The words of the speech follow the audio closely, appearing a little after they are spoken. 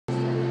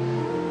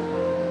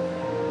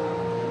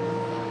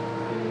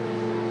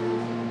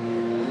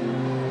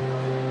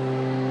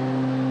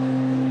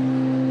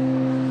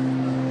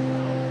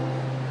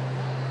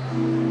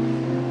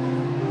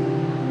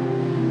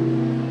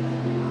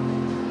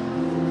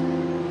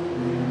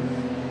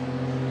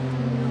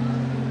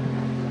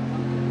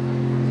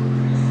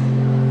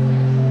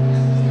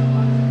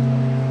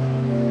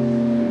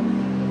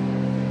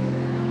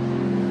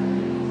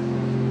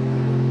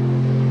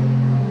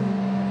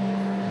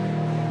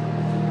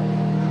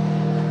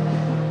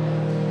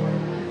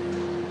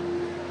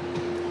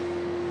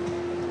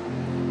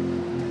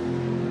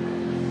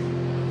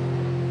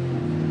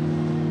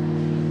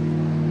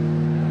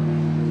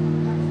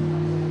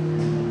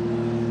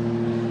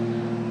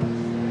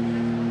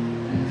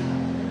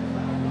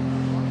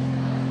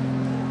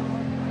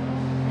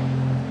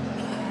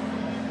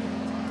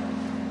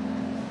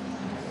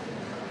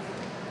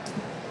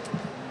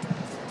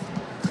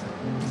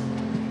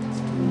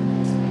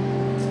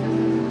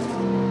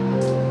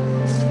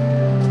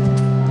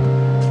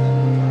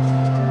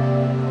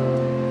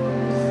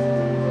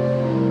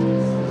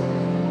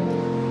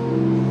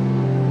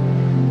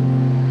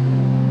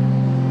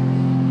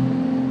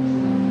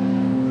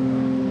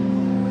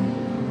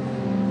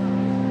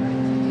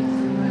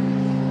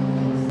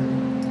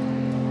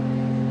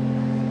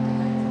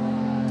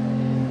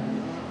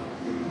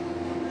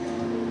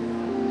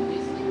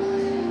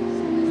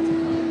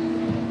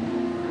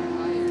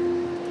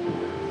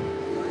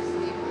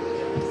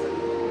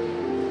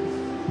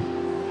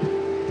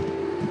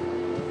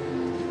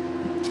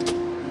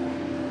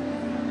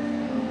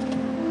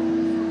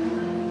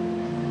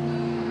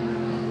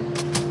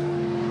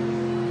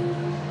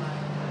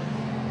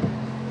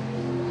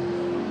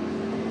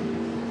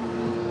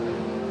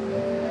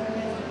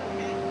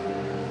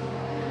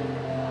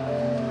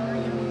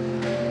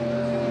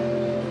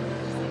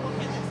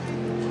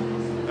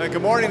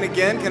Good morning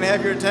again. Can I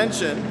have your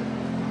attention?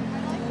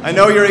 I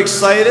know you're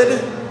excited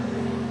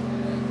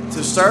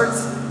to start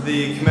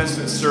the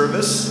commencement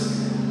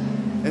service,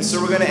 and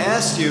so we're going to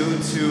ask you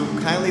to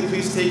kindly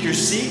please take your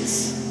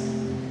seats,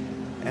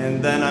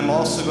 and then I'm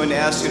also going to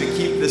ask you to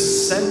keep the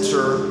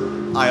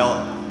center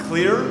aisle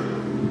clear,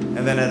 and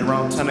then at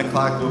around 10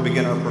 o'clock we'll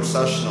begin our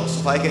processional. So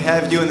if I could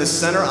have you in the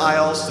center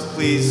aisles to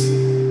please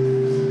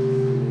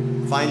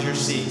find your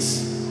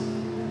seats.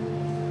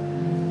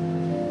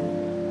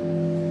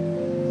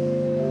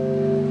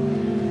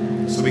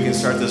 So we can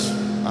start this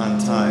on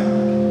time.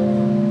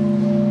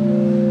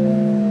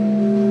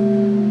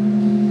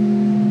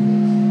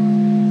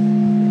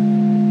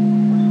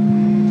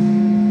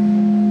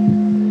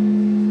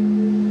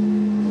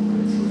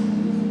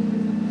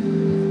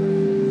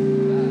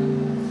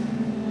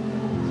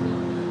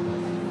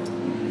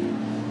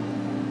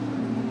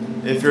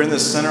 If you're in the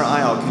center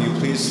aisle, can you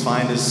please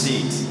find a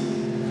seat?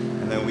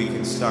 And then we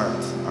can start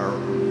our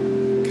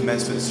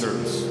commencement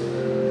service.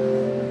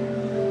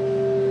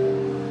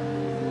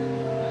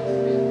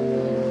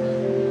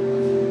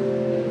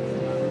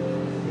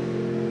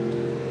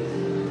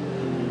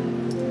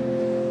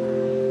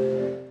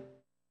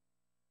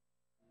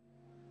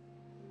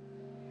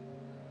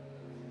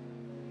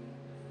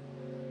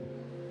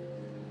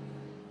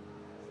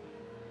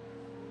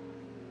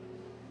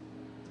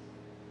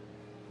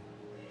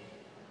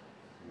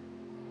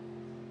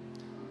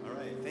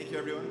 Thank you,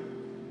 everyone.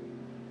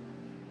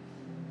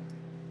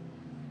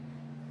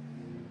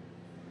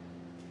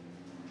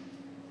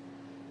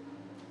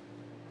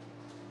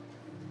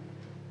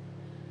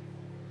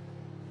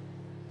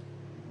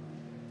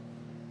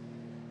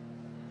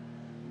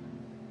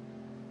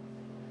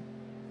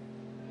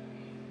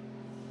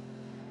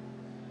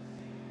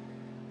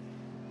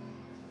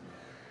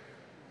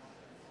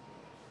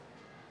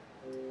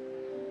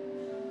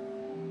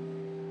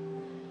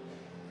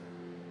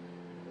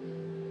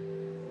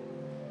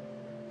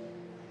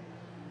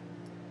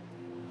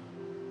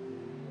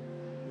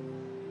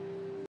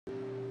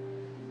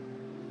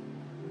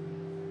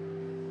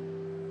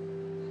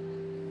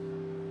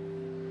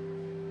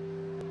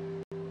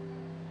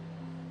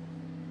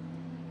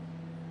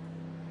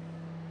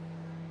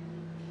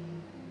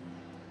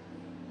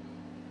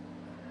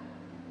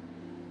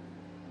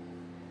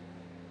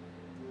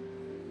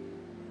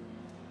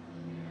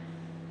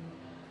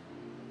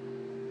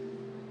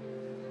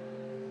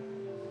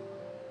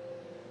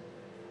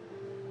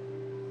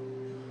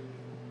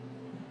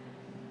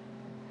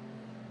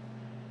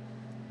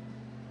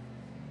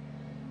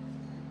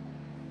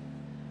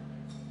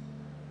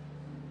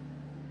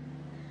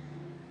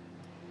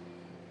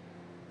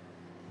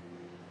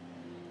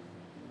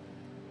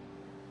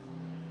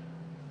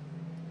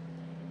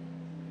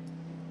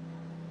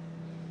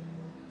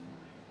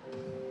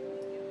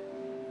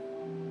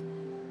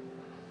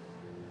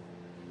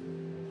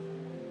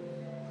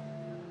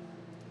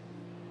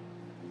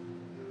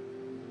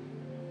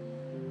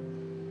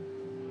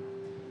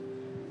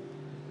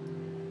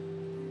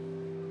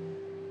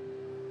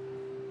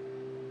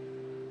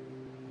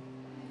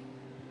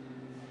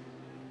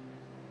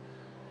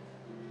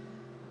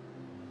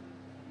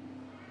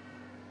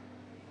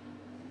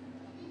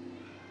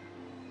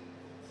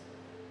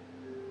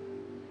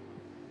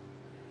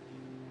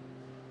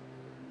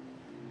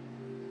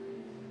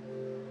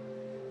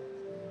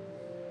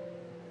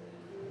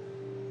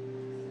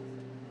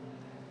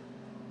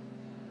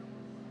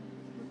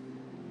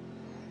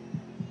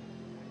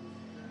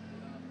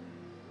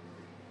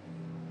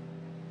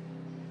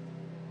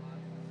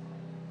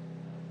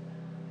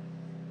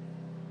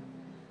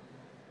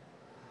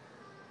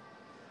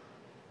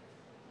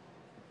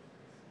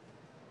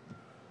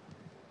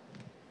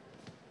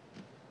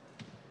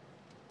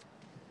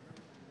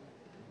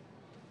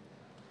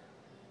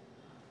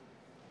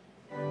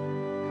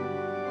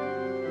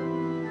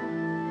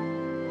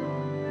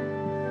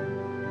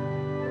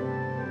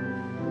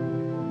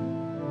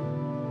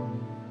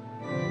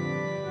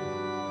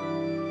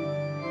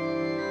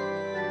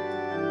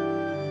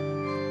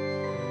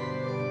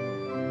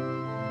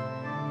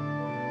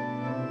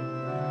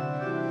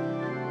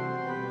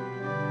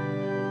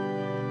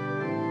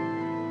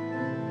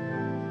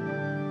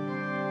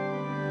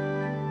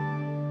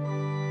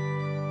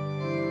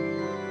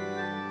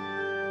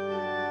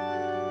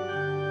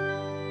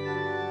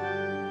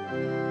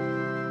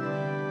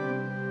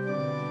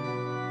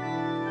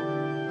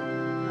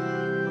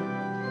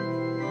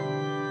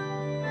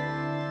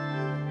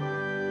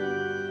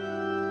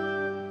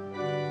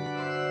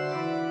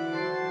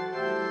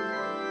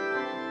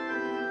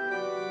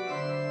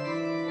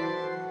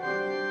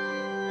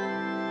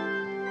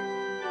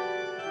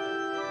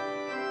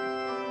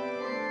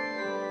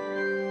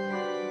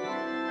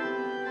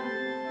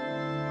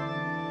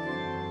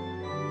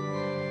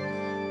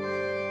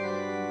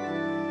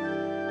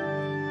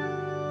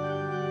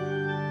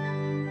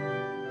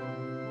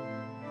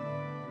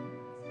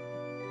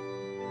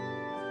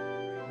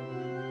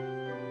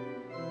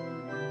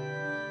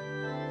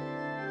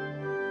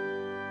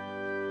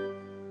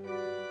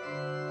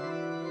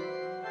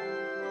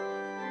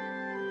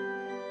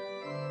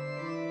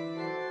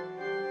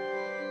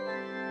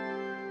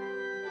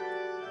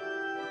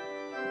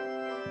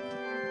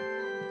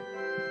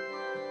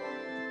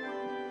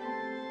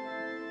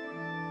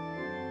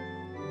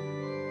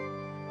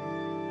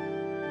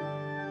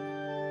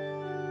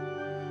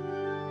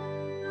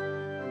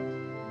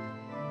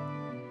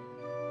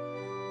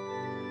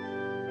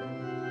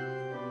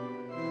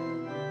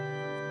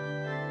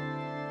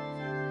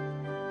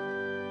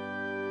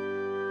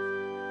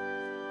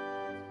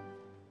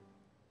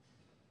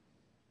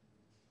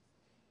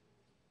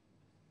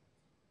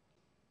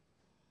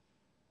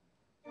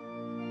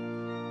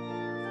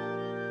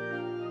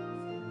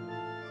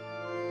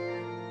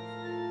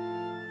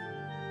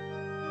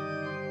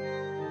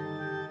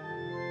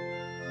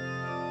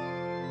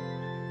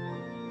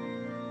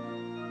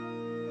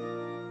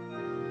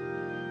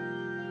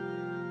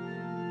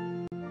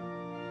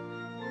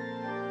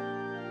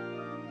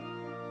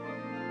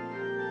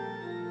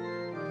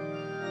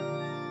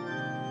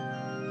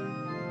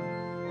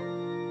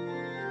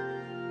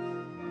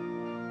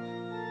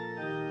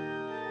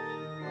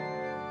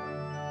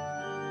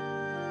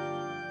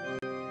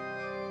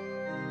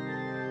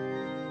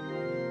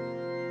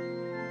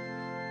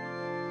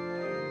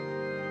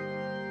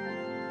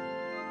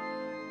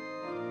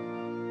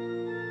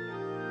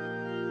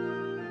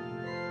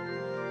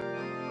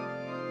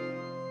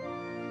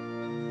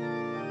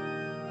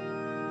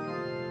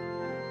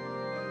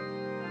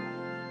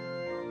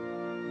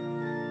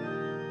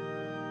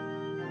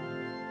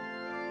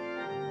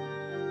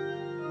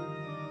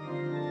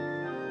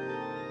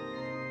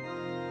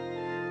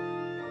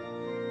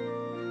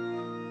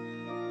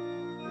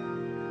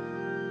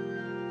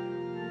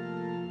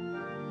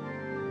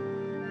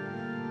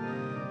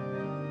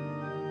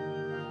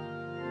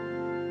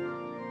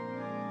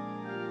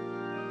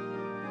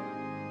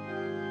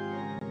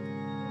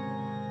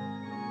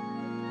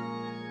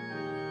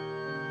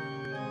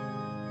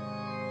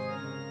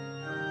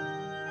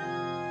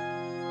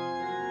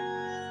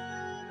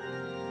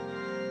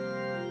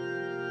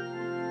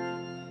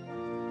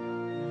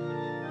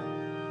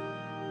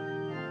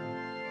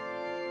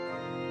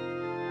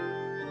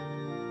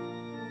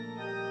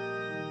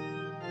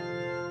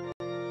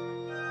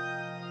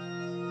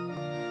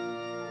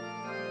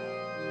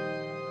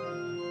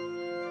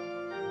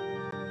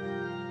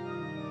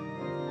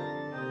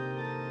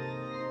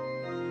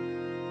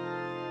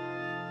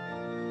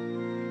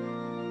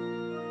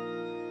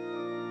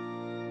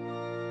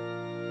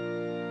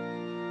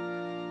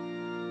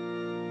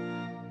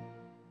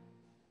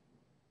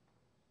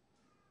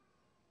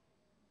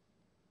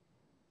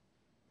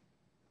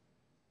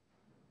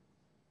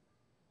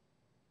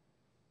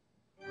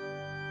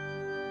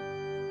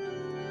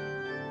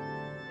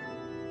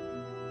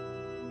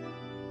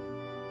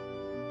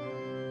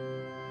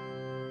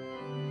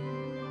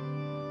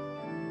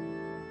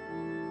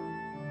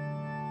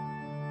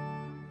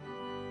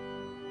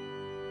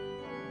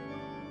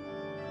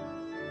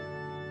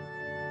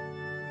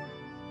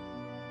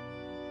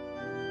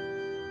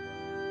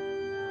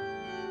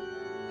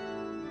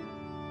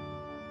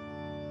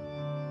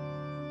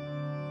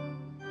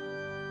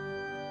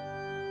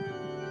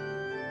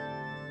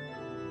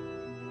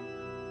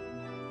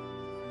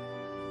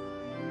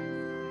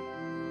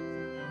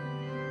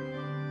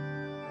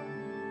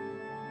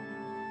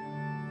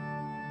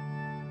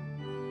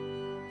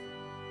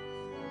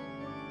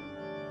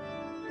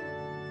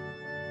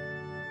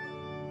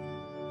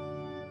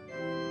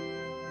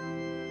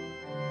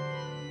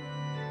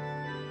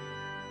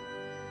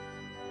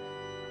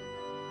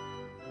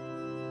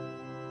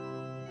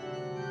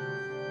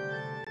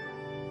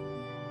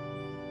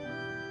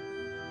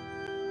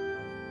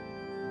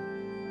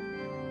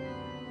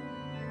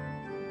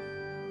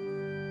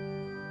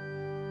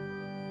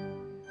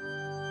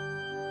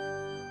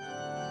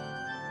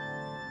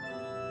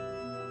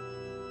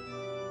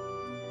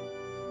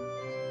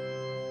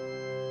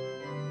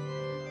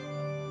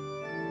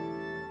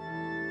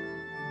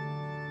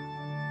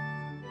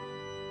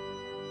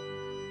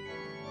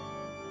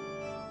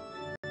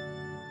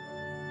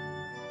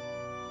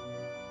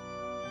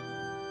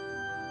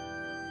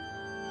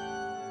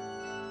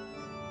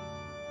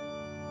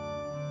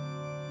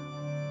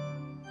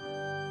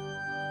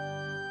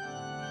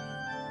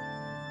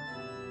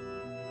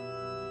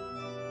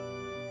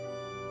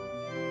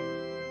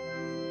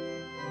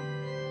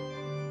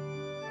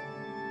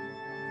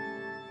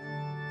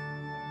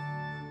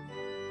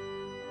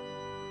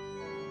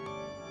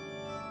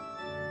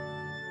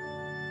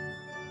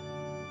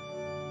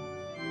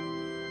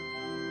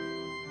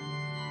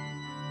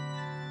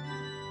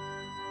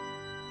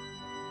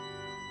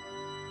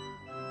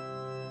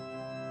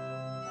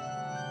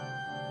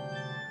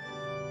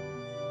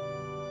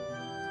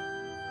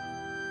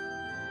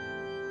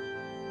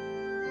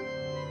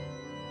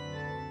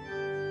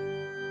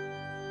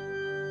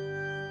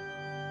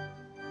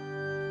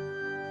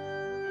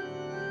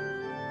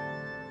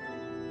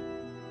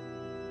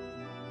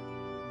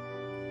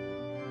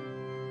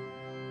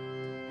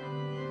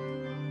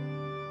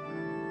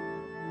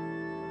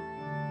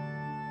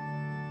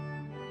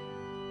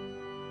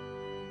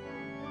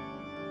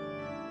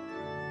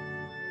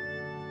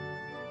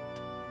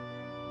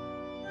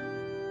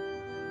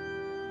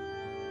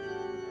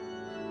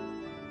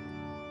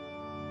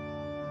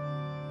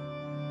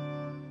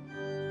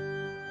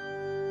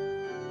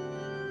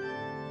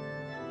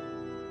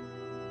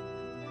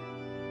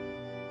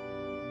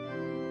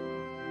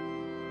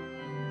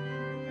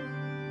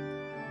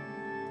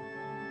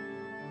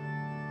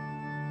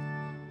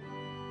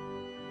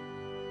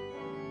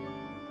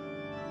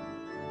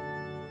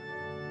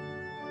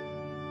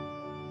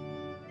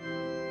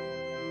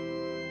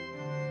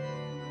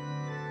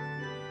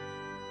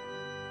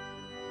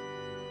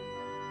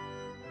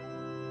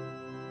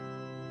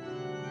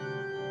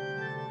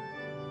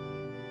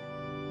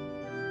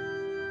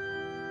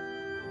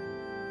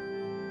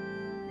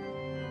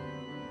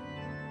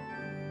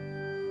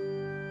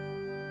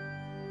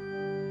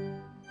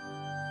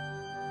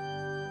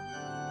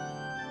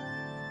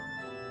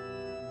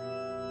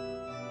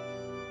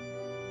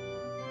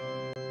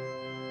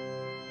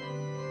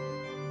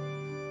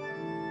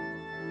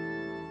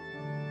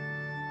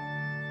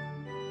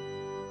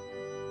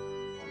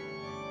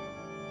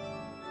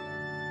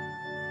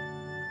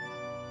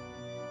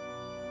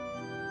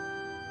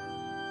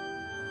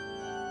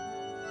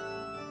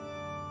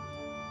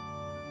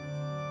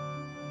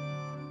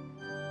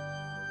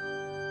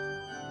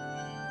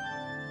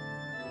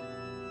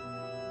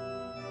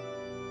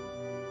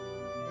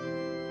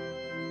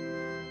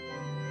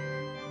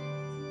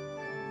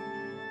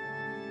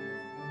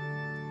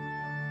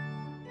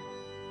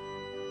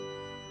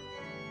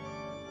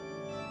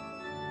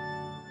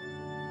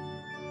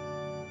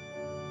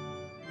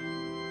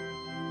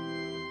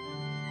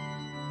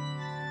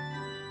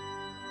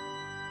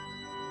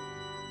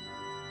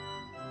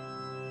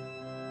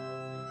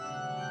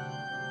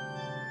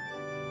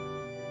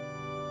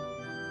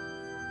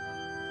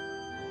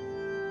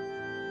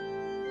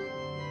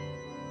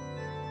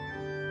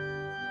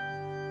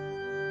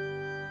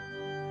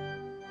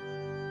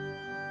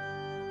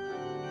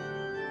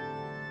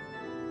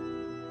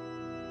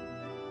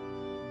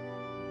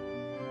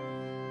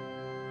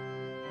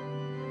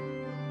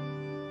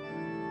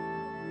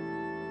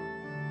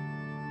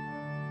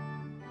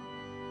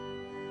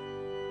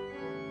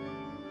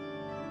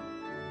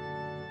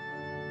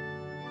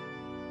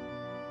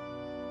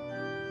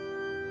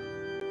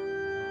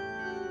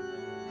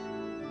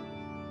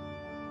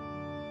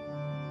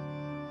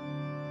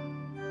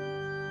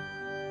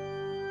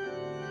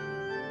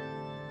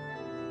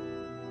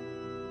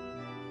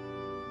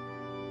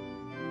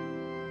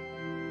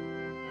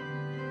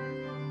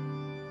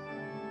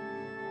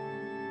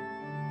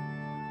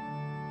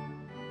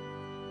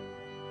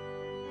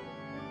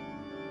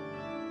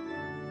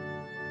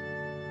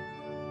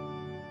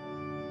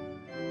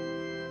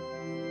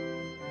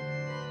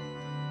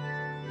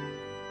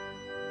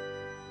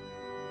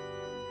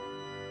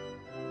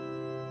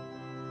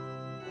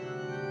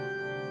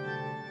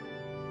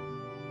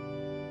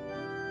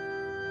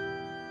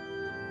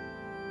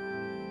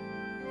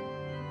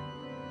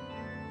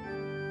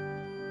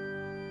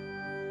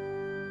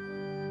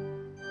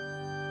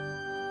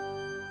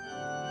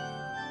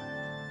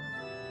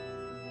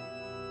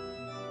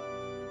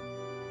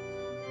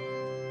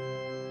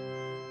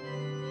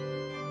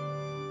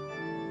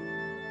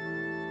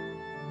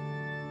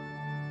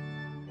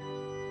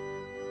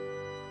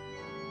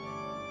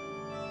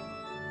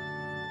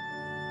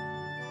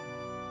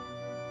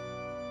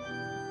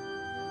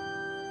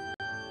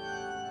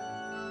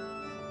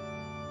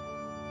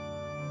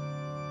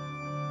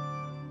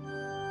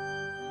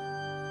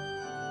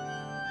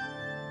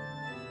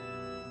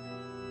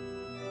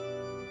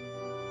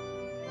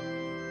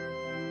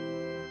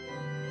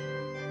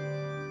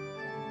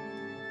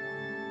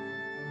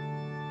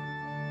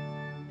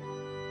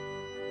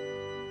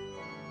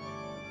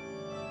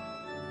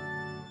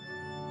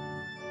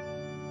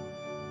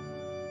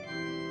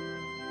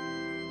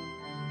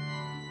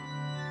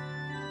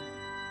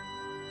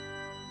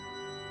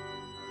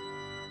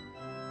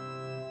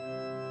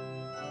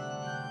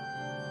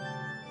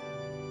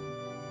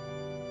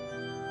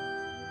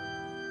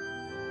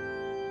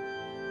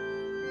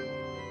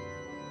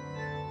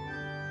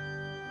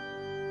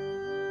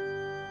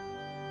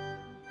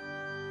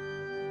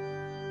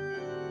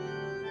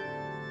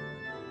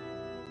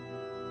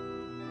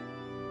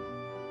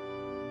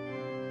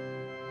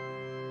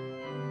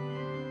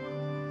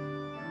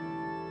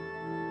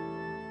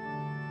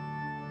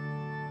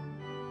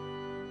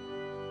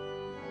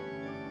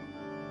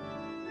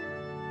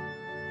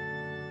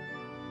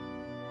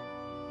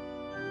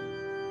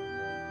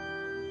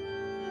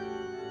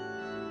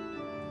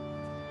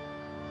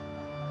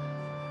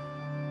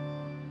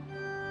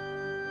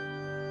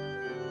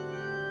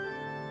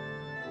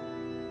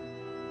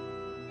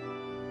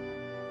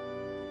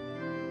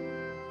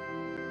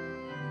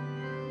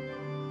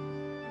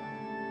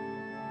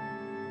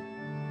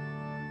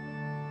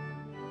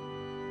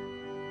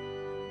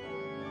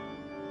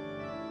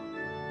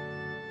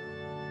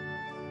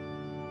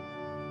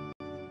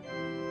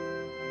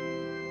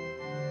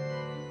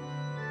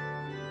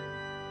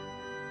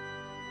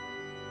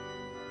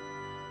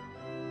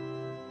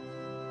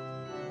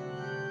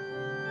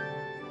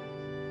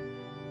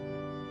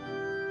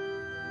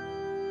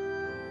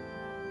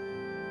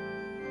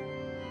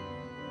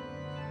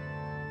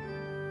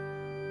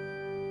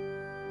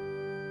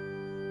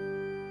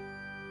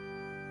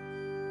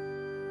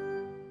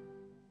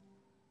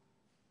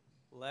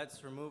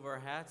 Let's remove our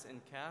hats and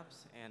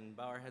caps and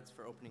bow our heads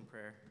for opening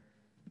prayer.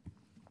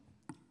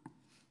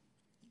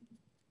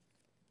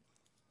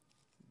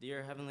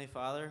 Dear Heavenly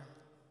Father,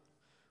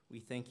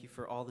 we thank you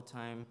for all the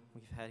time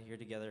we've had here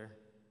together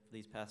for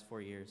these past 4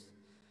 years,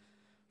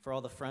 for all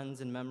the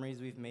friends and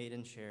memories we've made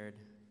and shared.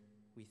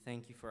 We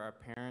thank you for our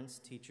parents,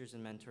 teachers,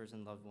 and mentors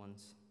and loved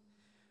ones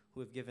who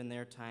have given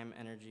their time,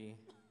 energy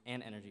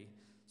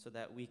so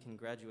that we can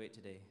graduate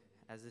today.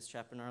 As this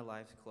chapter in our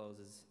lives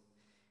closes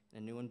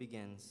and a new one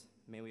begins,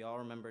 may we all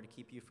remember to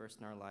keep you first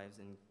in our lives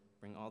and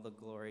bring all the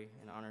glory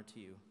and honor to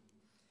you.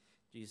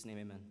 In Jesus' name,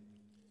 amen.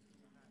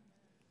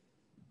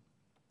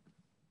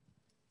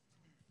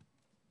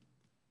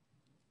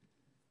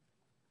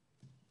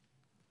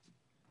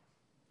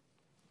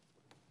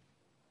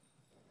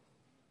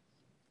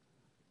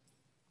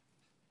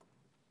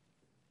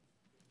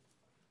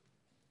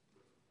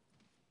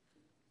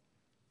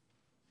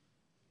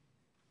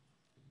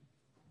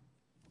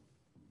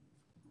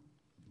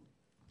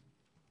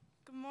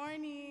 Good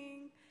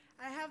morning.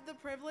 I have the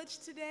privilege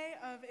today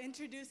of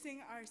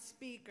introducing our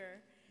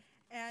speaker.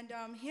 And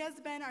he has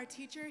been our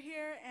teacher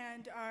here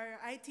and our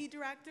IT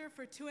director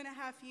for 2.5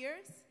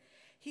 years.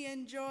 He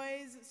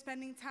enjoys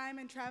spending time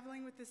and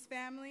traveling with his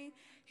family.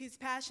 He's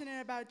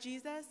passionate about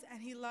Jesus,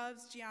 and he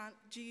loves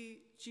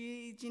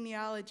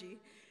genealogy.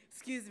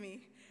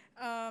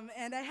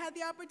 And I had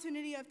the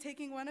opportunity of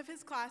taking one of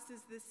his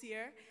classes this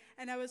year,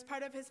 and I was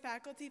part of his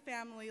faculty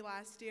family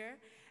last year.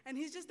 And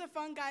he's just a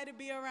fun guy to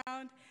be around.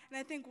 And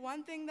I think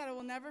one thing that I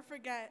will never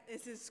forget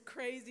is his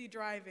crazy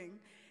driving.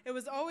 It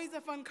was always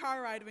a fun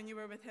car ride when you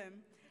were with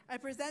him. I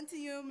present to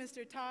you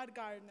Mr. Todd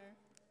Gardner.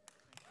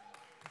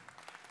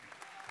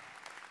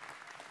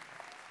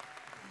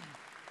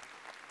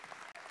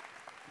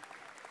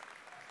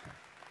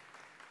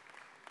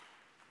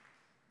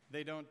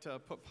 They don't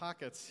put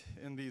pockets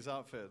in these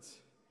outfits.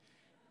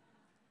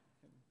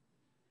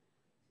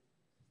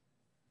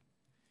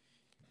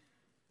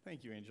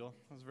 Thank you, Angel.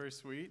 That was very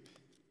sweet,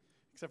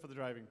 except for the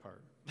driving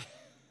part.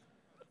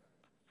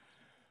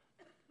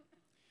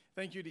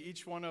 Thank you to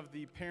each one of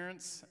the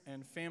parents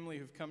and family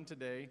who've come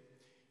today,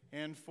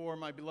 and for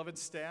my beloved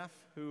staff,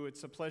 who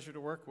it's a pleasure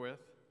to work with.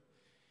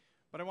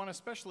 But I want to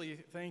especially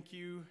thank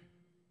you,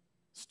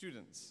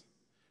 students,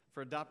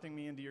 for adopting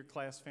me into your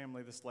class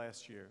family this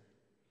last year.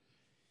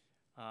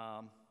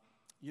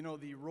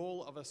 The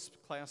role of a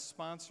class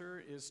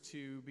sponsor is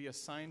to be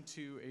assigned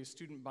to a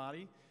student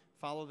body,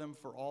 follow them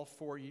for all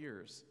 4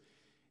 years.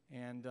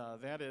 And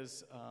that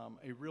is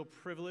a real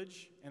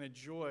privilege and a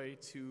joy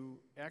to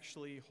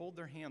actually hold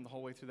their hand the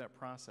whole way through that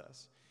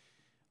process.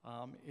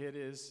 It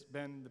has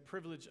been the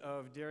privilege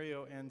of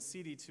Dario and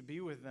Cidi to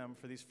be with them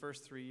for these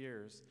first 3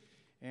 years.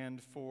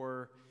 And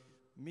for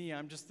me,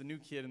 I'm just the new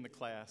kid in the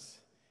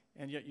class.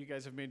 And yet you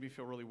guys have made me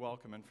feel really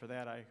welcome. And for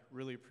that, I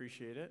really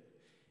appreciate it.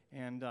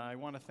 And I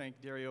want to thank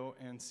Dario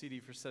and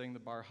Cidi for setting the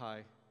bar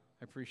high.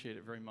 I appreciate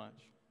it very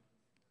much.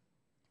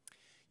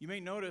 You may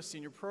notice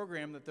in your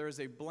program that there is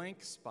a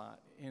blank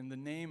spot in the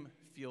name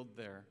field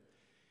there.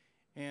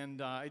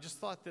 And I just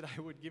thought that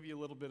I would give you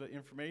a little bit of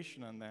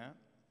information on that.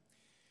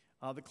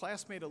 The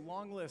class made a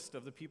long list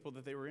of the people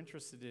that they were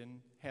interested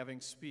in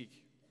having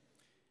speak.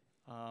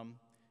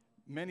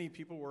 Many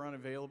people were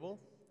unavailable,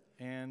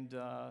 and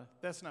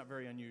that's not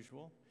very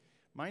unusual.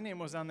 My name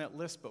was on that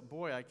list, but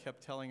boy, I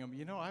kept telling them,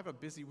 I have a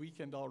busy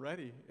weekend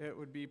already. It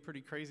would be pretty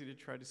crazy to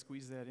try to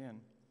squeeze that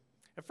in.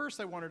 At first,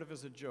 I wondered if it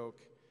was a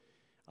joke,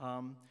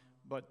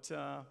 but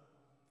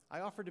I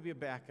offered to be a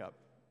backup.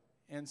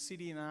 And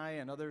Cidi and I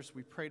and others,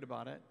 we prayed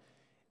about it.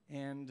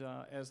 And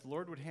as the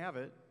Lord would have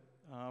it,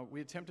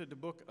 we attempted to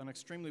book an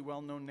extremely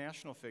well-known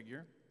national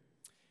figure.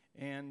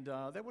 And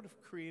that would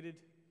have created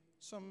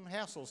some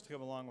hassles to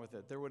come along with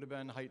it. There would have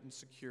been heightened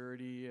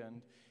security,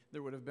 and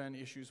there would have been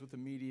issues with the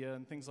media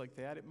and things like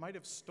that. It might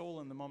have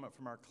stolen the moment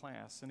from our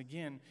class. And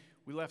again,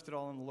 we left it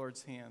all in the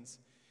Lord's hands.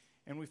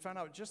 And we found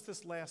out just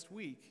this last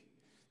week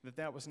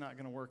that was not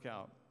going to work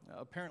out.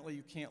 Apparently,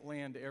 you can't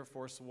land Air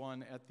Force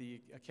One at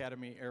the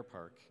Academy Air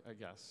Park, I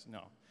guess.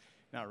 No,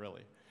 not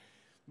really.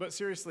 But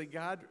seriously,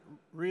 God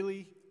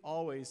really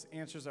always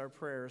answers our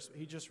prayers.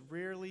 He just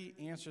rarely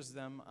answers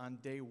them on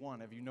day one.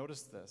 Have you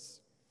noticed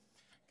this?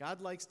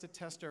 God likes to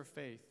test our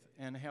faith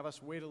and have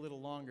us wait a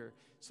little longer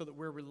so that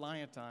we're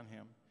reliant on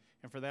Him.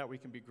 And for that, we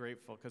can be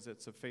grateful because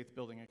it's a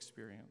faith-building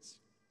experience.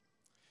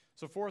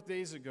 So 4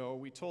 days ago,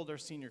 we told our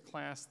senior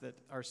class that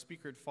our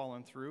speaker had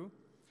fallen through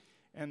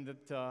and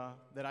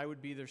that I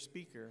would be their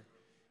speaker.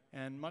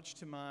 And much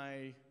to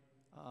my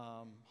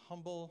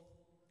humble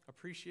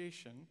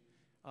appreciation,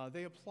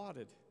 they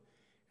applauded.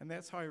 And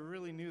that's how I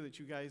really knew that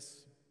you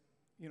guys,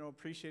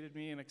 appreciated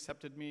me and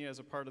accepted me as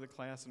a part of the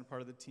class and a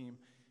part of the team.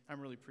 I'm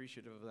really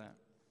appreciative of that.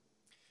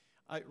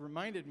 It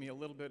reminded me a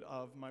little bit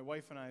of my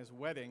wife and I's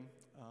wedding.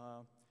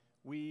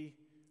 We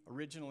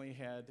originally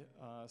had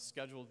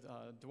scheduled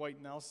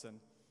Dwight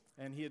Nelson,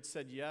 and he had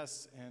said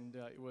yes, and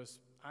it was,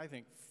 I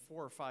think,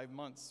 4 or 5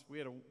 months. We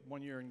had a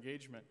 1-year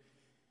engagement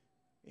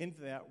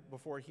into that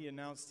before he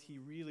announced he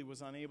really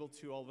was unable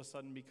to all of a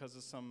sudden because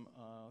of some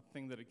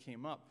thing that had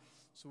came up.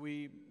 So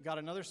we got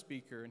another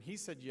speaker, and he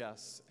said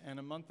yes. And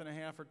a month and a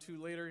half or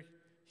two later,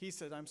 he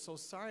said, I'm so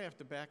sorry I have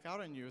to back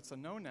out on you. It's a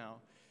no now.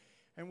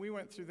 And we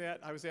went through that.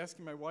 I was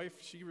asking my wife.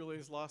 She really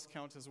has lost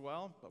count as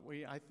well. But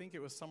I think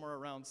it was somewhere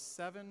around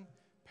 7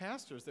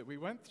 pastors that we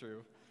went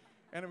through.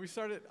 And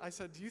I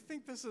said, do you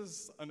think this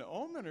is an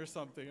omen or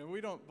something? And we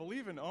don't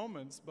believe in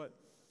omens, but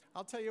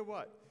I'll tell you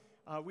what.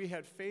 We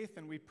had faith,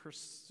 and we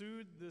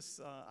pursued this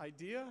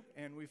idea,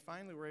 and we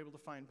finally were able to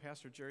find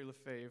Pastor Jerry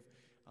Lefebvre,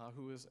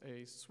 who is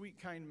a sweet,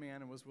 kind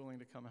man and was willing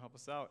to come and help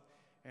us out.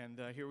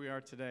 And here we are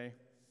today.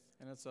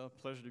 And it's a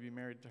pleasure to be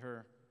married to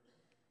her.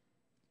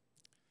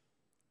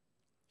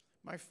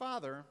 My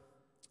father,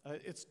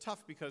 it's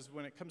tough because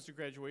when it comes to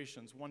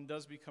graduations, one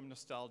does become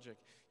nostalgic.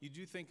 You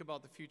do think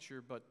about the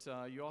future, but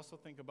you also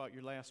think about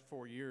your last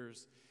 4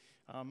 years.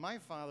 My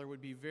father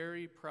would be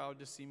very proud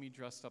to see me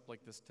dressed up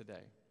like this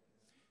today.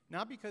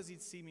 Not because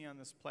he'd see me on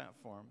this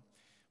platform,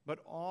 but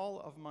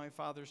all of my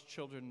father's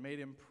children made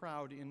him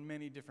proud in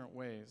many different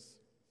ways.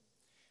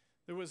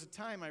 There was a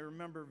time I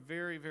remember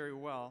very, very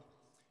well.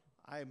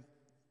 I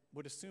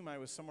would assume I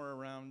was somewhere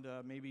around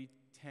maybe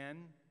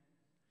 10,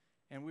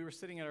 and we were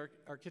sitting at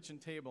our kitchen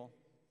table,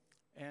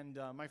 and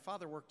my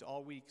father worked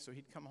all week, so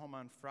he'd come home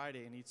on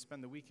Friday, and he'd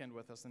spend the weekend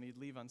with us, and he'd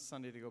leave on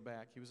Sunday to go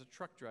back. He was a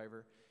truck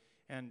driver,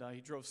 and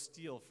he drove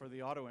steel for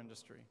the auto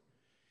industry.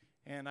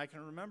 And I can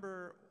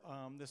remember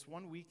this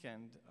one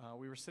weekend,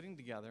 we were sitting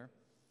together,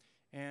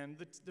 and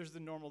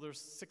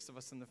there's 6 of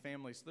us in the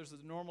family, so there's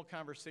a normal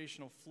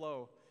conversational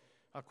flow,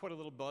 quite a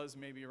little buzz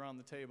maybe around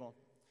the table.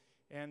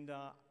 And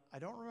I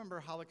don't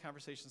remember how the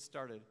conversation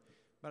started,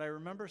 but I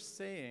remember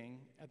saying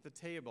at the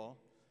table,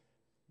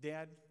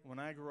 Dad, when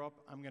I grow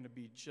up, I'm going to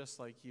be just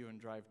like you and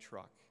drive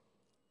truck.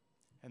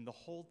 And the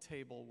whole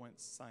table went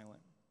silent.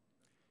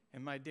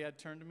 And my dad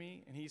turned to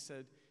me, and he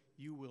said,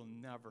 you will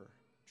never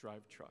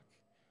drive truck.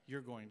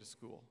 You're going to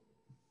school.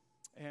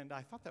 And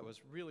I thought that was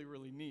really,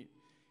 really neat.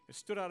 It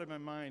stood out in my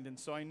mind, and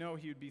so I know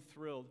he would be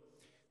thrilled.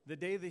 The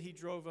day that he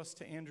drove us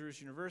to Andrews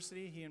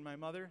University, he and my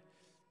mother,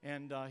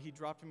 and he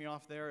dropped me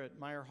off there at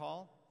Meyer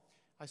Hall,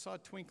 I saw a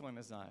twinkle in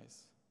his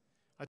eyes,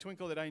 a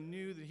twinkle that I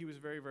knew that he was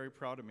very, very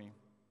proud of me.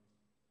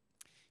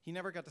 He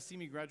never got to see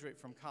me graduate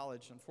from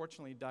college.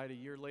 Unfortunately, he died a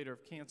year later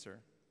of cancer.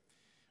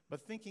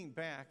 But thinking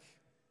back,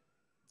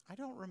 I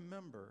don't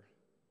remember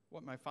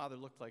what my father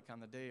looked like on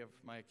the day of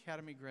my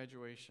academy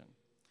graduation.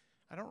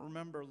 I don't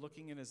remember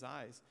looking in his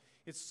eyes.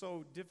 It's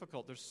so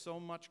difficult. There's so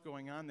much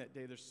going on that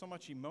day. There's so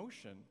much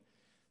emotion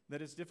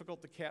that it's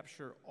difficult to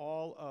capture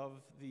all of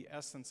the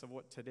essence of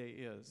what today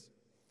is.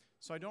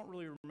 So I don't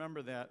really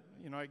remember that.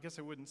 I guess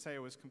I wouldn't say I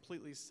was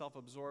completely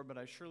self-absorbed, but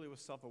I surely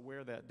was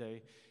self-aware that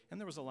day, and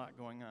there was a lot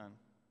going on.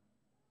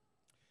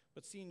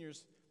 But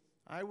seniors,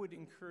 I would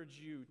encourage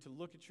you to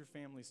look at your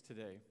families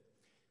today.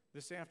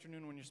 This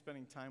afternoon when you're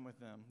spending time with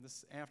them,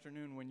 this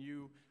afternoon when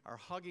you are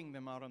hugging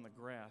them out on the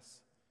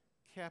grass,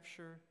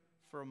 capture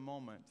for a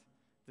moment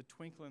the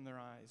twinkle in their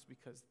eyes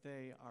because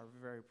they are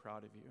very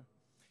proud of you.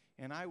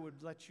 And I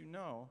would let you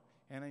know,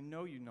 and I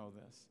know you know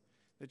this,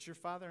 that your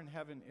Father in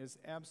heaven is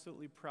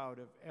absolutely proud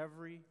of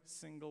every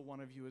single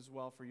one of you as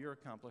well for your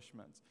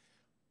accomplishments.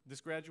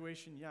 This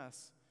graduation,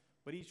 yes,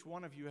 but each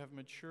one of you have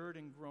matured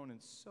and grown in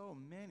so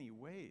many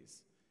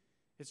ways.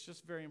 It's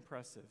just very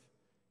impressive,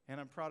 and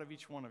I'm proud of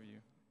each one of you.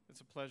 It's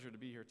a pleasure to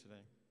be here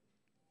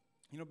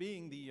today.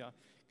 Being the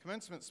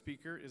commencement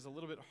speaker is a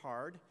little bit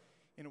hard.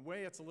 In a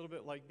way, it's a little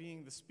bit like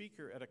being the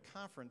speaker at a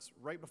conference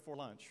right before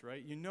lunch,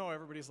 right?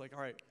 Everybody's like,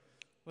 all right,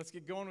 let's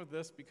get going with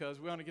this because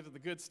we want to get to the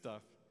good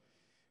stuff.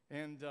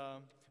 And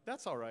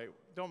that's all right.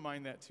 Don't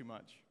mind that too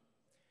much.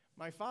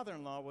 My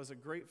father-in-law was a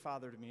great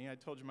father to me. I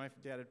told you my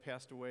dad had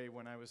passed away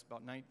when I was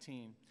about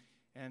 19.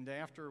 And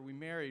after we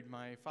married,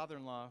 my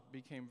father-in-law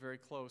became very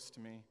close to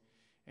me.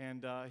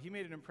 And he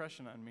made an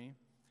impression on me.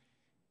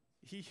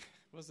 He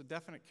was a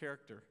definite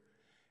character.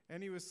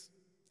 And he was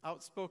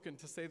outspoken,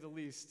 to say the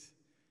least.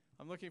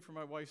 I'm looking for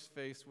my wife's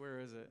face. Where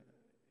is it?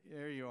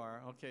 There you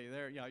are. Okay,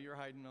 there. Yeah, you're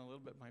hiding a little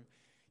bit.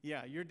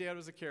 Yeah, your dad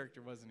was a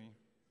character, wasn't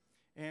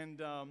he?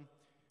 And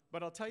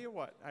but I'll tell you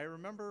what. I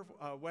remember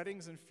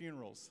weddings and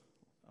funerals.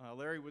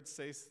 Larry would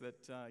say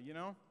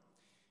that,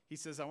 he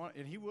says,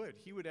 and he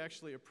would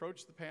actually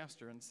approach the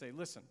pastor and say,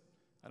 listen,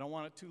 I don't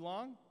want it too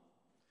long,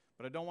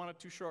 but I don't want it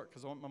too short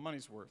because I want my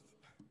money's worth.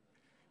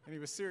 And he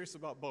was serious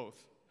about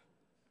both.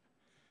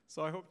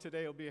 So I hope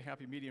today will be a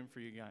happy medium for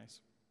you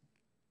guys.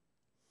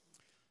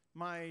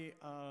 My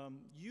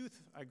youth,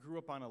 I grew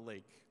up on a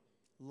lake,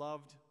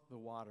 loved the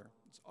water.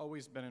 It's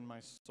always been in my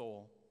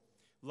soul.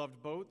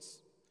 Loved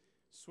boats,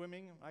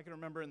 swimming. I can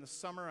remember in the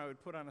summer I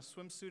would put on a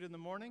swimsuit in the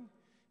morning,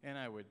 and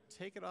I would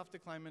take it off to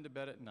climb into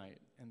bed at night.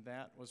 And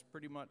that was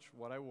pretty much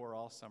what I wore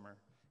all summer,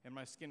 and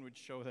my skin would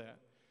show that.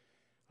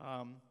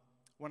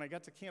 When I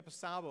got to Camp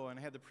Asabo and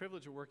I had the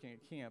privilege of working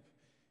at camp,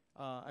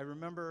 I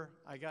remember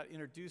I got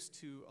introduced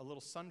to a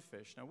little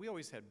sunfish. Now, we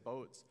always had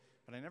boats,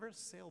 but I never had a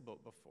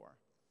sailboat before.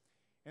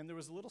 And there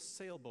was a little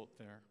sailboat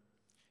there,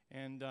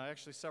 and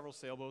actually several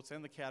sailboats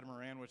and the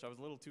catamaran, which I was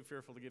a little too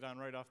fearful to get on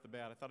right off the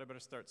bat. I thought I better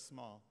start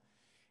small.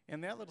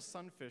 And that little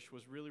sunfish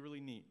was really, really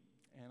neat.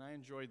 and I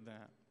enjoyed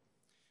that.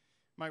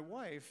 My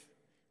wife,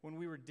 when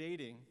we were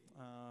dating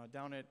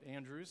down at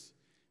Andrews,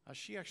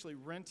 she actually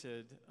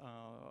rented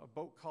a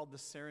boat called the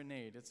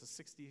Serenade. It's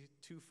a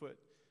 62-foot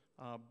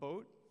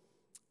boat,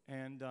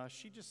 and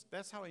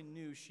that's how I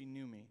knew she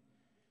knew me,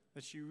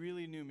 that she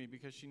really knew me,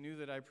 because she knew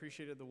that I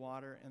appreciated the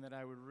water and that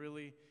I would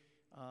really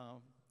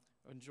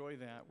enjoy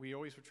that. We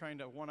always were trying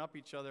to one-up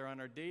each other on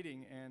our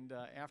dating, and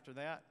after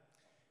that,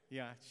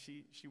 yeah,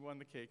 she won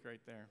the cake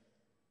right there.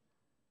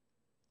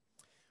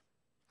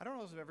 I don't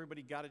know if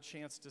everybody got a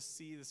chance to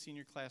see the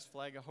senior class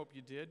flag. I hope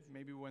you did,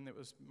 maybe when it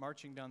was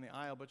marching down the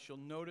aisle, but you'll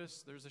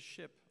notice there's a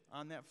ship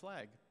on that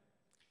flag.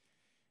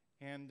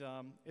 And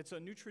it's a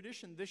new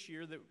tradition this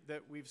year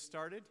that we've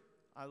started.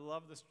 I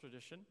love this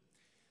tradition.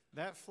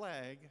 That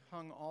flag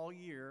hung all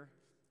year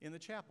in the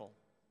chapel,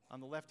 on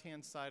the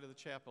left-hand side of the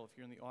chapel if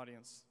you're in the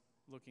audience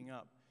looking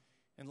up.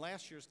 And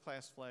last year's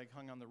class flag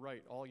hung on the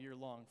right all year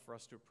long for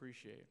us to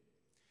appreciate.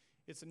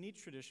 It's a neat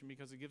tradition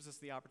because it gives us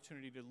the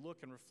opportunity to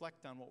look and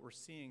reflect on what we're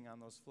seeing on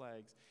those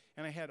flags.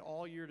 And I had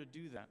all year to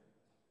do that.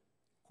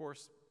 Of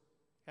course,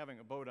 having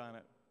a boat on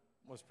it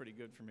was pretty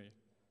good for me.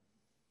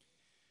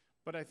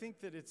 But I think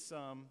that it's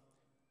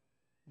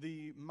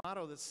the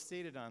motto that's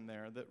stated on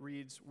there that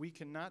reads, "We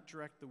cannot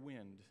direct the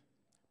wind,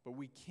 but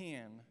we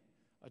can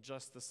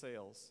adjust the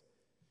sails."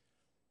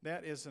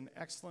 That is an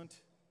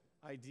excellent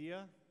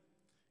idea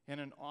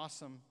and an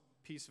awesome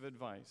piece of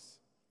advice.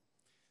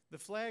 The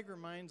flag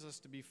reminds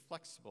us to be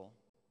flexible,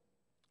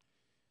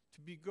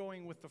 to be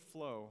going with the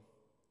flow.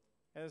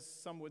 As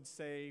some would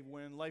say,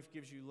 when life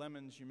gives you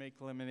lemons, you make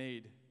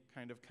lemonade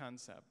kind of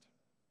concept.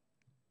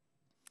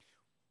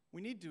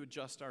 We need to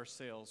adjust our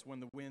sails when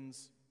the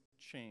winds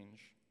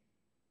change.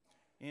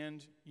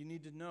 And you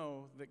need to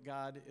know that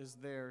God is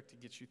there to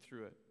get you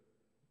through it.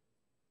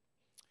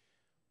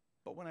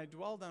 But when I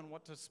dwelled on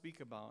what to speak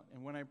about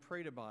and when I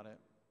prayed about it,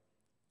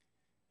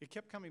 it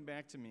kept coming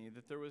back to me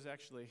that there was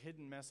actually a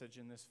hidden message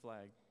in this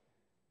flag.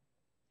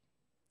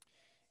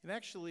 And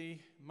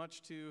actually,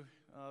 much to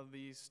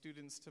the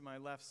students to my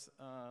left's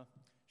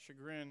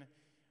chagrin,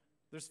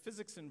 there's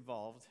physics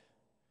involved,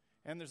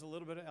 and there's a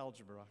little bit of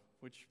algebra,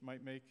 which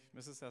might make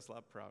Mrs.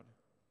 Heslop proud.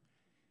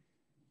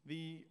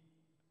 The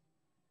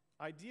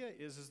idea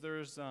is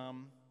there's,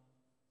 well,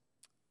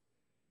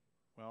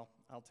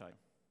 I'll tell you.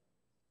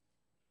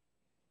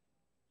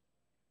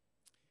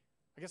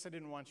 I guess I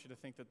didn't want you to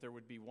think that there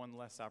would be one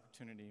less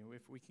opportunity.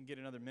 If we can get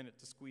another minute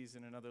to squeeze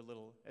in another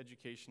little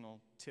educational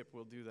tip,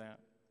 we'll do that.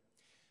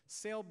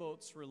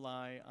 Sailboats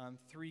rely on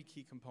three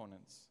key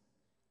components.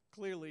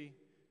 Clearly,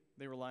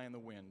 they rely on the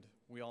wind.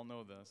 We all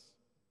know this.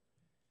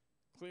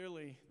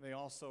 Clearly, they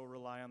also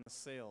rely on the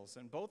sails.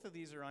 And both of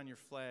these are on your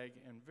flag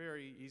and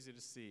very easy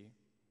to see.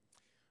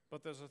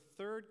 But there's a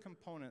third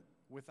component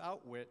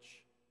without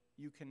which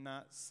you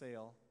cannot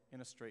sail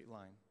in a straight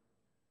line.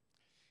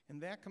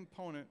 And that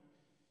component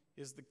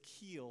is the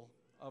keel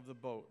of the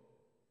boat.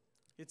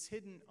 It's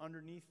hidden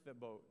underneath the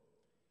boat.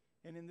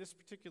 And in this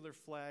particular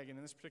flag and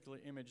in this particular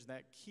image,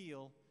 that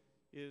keel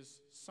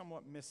is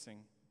somewhat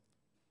missing.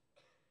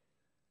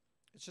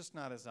 It's just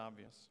not as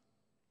obvious.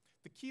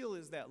 The keel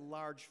is that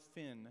large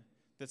fin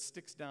that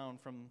sticks down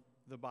from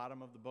the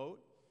bottom of the boat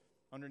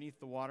underneath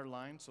the water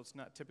line, so it's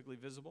not typically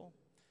visible.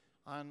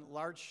 On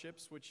large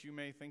ships, which you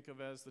may think of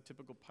as the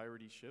typical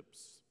piratey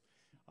ships,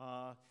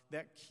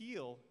 that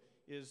keel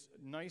is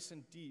nice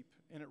and deep,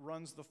 and it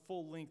runs the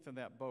full length of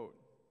that boat.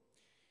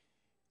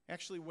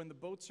 Actually, when the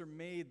boats are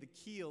made, the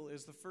keel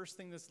is the first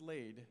thing that's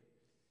laid,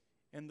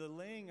 and the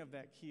laying of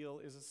that keel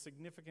is a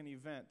significant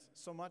event,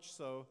 so much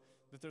so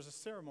that there's a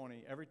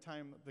ceremony every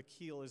time the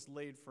keel is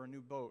laid for a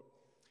new boat.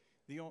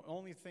 The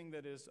only thing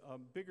that is a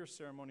bigger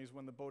ceremony is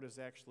when the boat is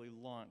actually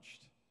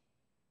launched.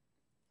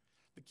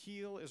 The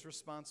keel is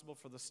responsible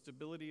for the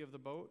stability of the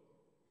boat,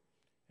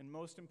 and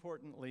most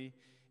importantly,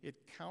 it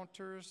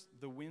counters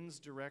the wind's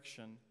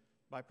direction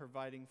by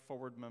providing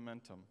forward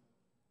momentum.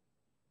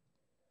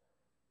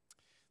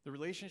 The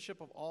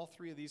relationship of all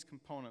three of these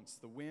components,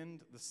 the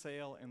wind, the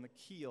sail, and the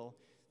keel,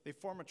 they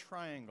form a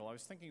triangle. I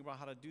was thinking about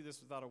how to do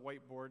this without a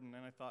whiteboard, and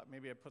then I thought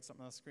maybe I'd put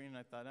something on the screen, and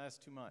I thought, that's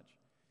too much.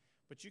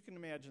 But you can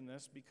imagine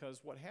this,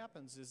 because what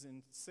happens is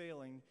in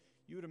sailing,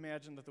 you would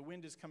imagine that the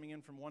wind is coming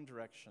in from one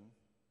direction.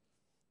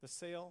 The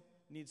sail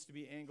needs to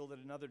be angled in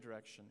another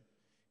direction,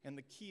 and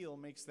the keel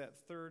makes that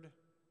third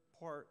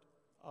part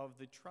of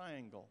the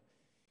triangle.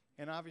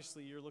 And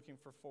obviously, you're looking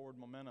for forward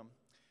momentum.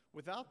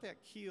 Without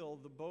that keel,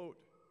 the boat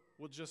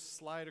will just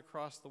slide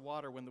across the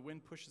water. When the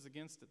wind pushes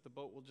against it, the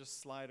boat will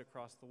just slide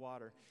across the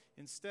water.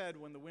 Instead,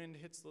 when the wind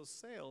hits those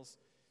sails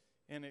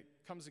and it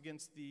comes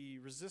against the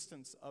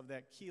resistance of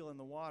that keel in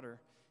the water,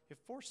 it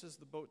forces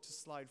the boat to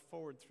slide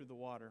forward through the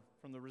water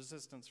from the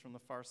resistance from the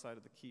far side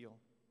of the keel.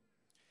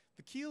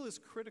 The keel is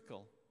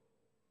critical.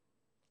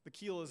 The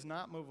keel is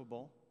not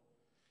movable.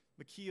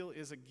 The keel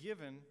is a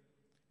given.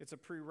 It's a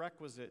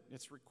prerequisite.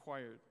 It's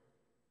required.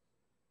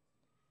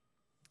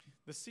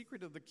 The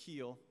secret of the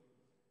keel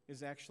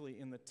is actually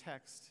in the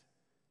text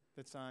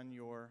that's on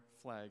your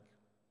flag.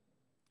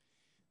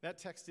 That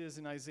text is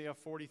in Isaiah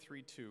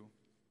 43:2.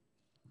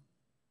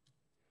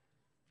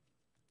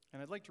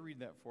 And I'd like to read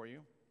that for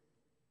you.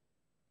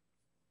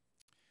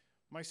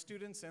 My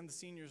students and the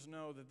seniors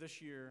know that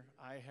this year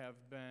I have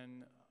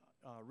been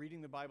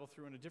reading the Bible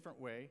through in a different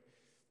way.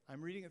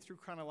 I'm reading it through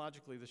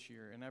chronologically this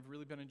year, and I've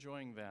really been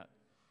enjoying that.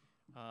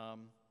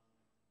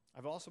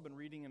 I've also been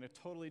reading in a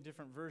totally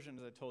different version,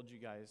 as I told you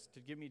guys, to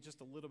give me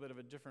just a little bit of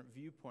a different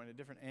viewpoint, a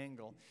different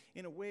angle.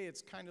 In a way,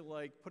 it's kind of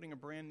like putting a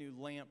brand new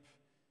lamp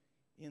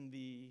in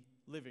the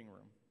living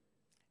room.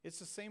 It's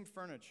the same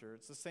furniture,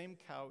 it's the same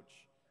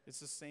couch, it's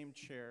the same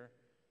chair,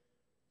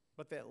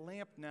 but that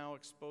lamp now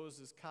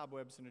exposes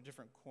cobwebs in a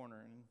different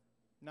corner. And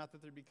not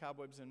that there'd be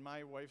cobwebs in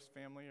my wife's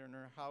family or in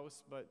her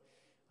house, but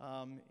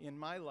in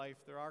my life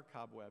there are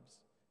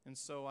cobwebs. And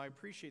so I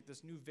appreciate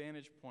this new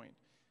vantage point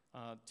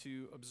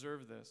to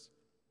observe this.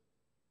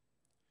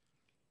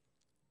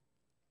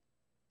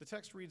 The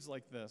text reads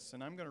like this,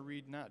 and I'm going to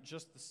read not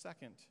just the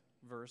second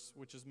verse,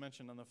 which is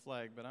mentioned on the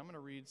flag, but I'm going to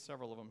read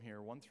several of them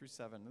here, 1 through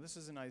 7. And this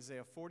is in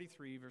Isaiah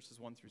 43, verses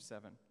 1 through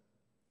 7.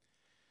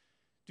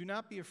 Do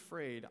not be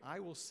afraid, I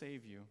will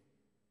save you.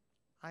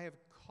 I have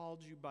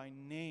called you by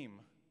name.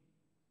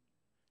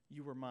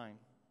 You were mine.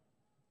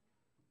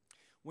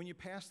 When you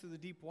pass through the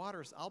deep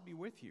waters, I'll be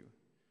with you.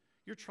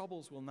 Your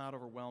troubles will not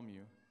overwhelm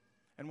you.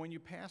 And when you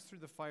pass through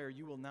the fire,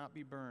 you will not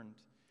be burned.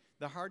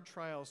 The hard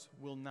trials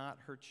will not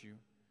hurt you.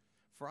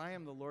 For I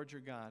am the Lord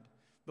your God,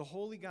 the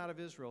holy God of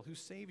Israel, who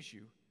saves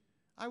you.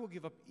 I will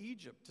give up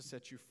Egypt to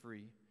set you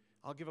free.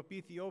 I'll give up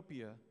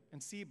Ethiopia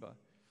and Seba.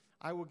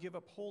 I will give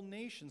up whole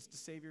nations to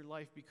save your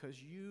life,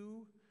 because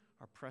you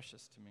are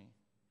precious to me,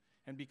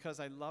 and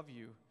because I love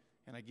you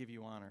and I give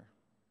you honor.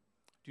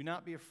 Do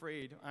not be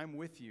afraid, I'm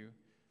with you.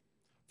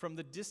 From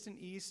the distant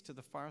east to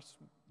the far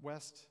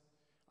west,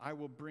 I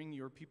will bring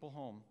your people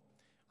home.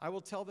 I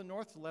will tell the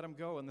north to let them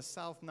go, and the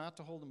south not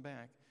to hold them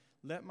back.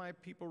 Let my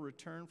people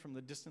return from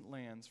the distant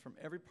lands, from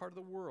every part of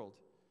the world.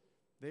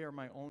 They are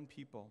my own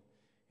people,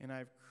 and I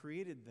have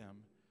created them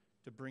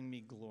to bring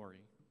me glory.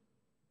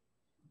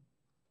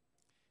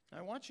 Now,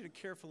 I want you to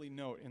carefully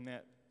note in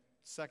that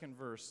second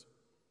verse,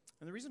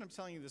 and the reason I'm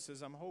telling you this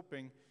is I'm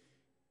hoping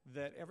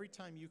that every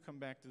time you come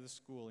back to the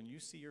school and you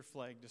see your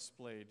flag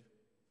displayed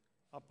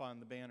up on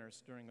the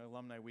banners during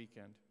Alumni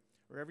Weekend,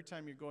 or every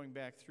time you're going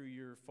back through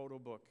your photo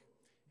book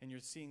and you're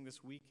seeing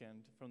this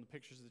weekend from the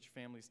pictures that your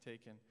family's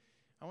taken,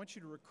 I want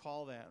you to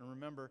recall that and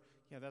remember,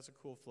 yeah, that's a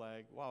cool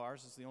flag. Wow,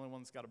 ours is the only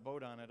one that's got a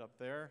boat on it up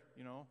there.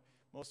 You know,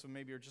 most of them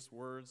maybe are just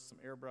words, some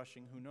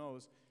airbrushing, who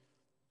knows.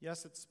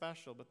 Yes, it's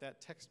special, but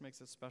that text makes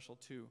it special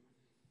too.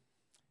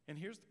 And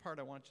here's the part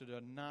I want you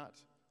to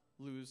not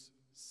lose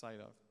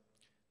sight of.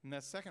 In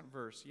that second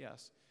verse,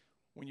 yes,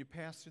 when you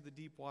pass through the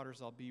deep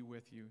waters, I'll be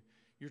with you.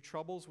 Your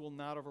troubles will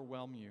not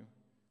overwhelm you.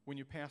 When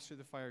you pass through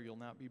the fire, you'll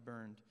not be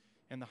burned,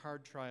 and the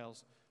hard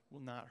trials will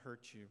not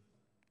hurt you.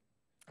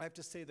 I have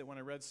to say that when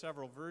I read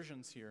several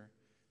versions here,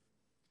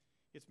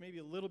 it's maybe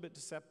a little bit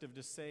deceptive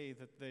to say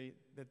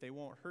that they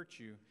won't hurt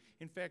you.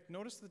 In fact,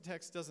 notice the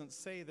text doesn't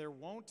say there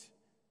won't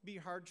be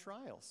hard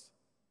trials.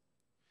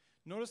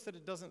 Notice that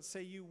it doesn't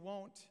say you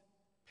won't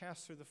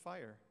pass through the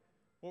fire.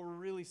 What we're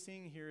really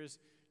seeing here is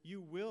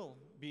you will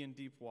be in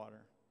deep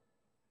water.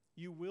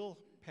 You will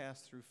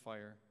pass through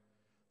fire.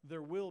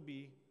 There will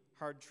be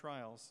hard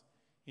trials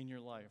in your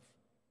life.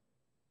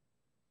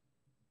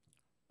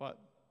 But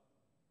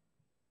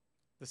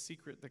the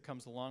secret that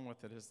comes along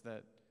with it is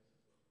that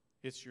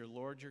it's your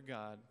Lord, your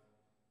God,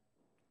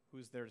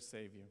 who's there to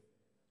save you.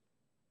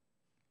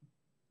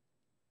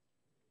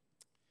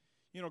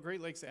 You know,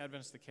 Great Lakes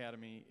Adventist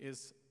Academy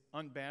is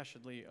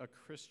unabashedly a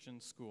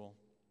Christian school.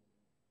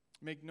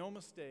 Make no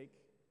mistake,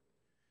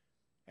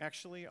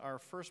 actually, our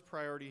first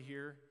priority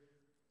here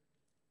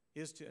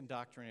is to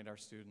indoctrinate our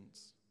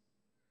students,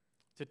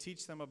 to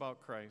teach them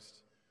about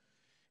Christ.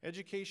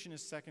 Education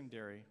is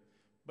secondary,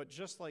 but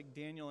just like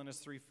Daniel and his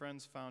 3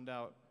 friends found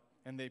out,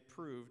 and they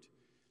proved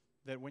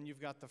that when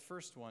you've got the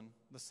first one,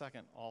 the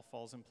second all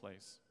falls in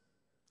place.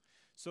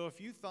 So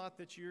if you thought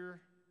that you're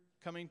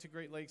coming to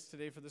Great Lakes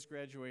today for this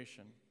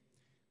graduation,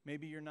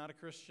 maybe you're not a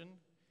Christian,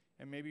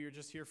 and maybe you're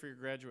just here for your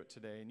graduate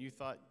today, and you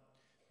thought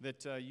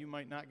that you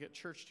might not get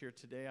churched here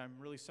today, I'm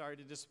really sorry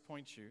to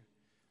disappoint you.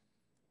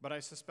 But I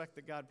suspect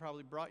that God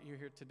probably brought you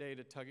here today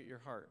to tug at your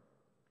heart,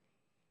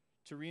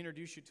 to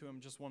reintroduce you to Him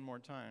just one more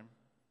time.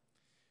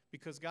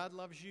 Because God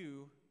loves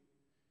you,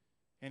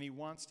 and He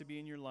wants to be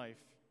in your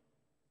life.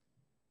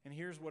 And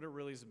here's what it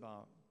really is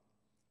about.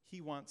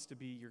 He wants to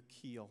be your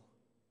keel.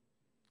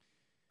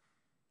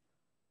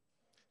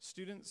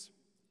 Students,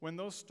 when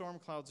those storm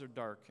clouds are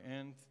dark,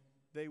 and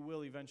they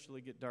will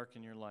eventually get dark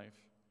in your life,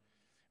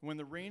 when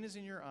the rain is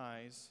in your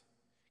eyes,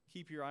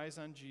 keep your eyes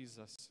on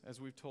Jesus, as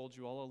we've told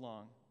you all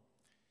along.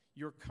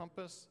 Your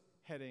compass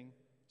heading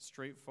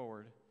straight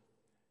forward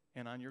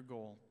and on your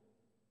goal.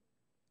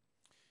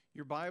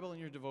 Your Bible and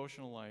your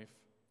devotional life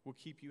will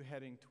keep you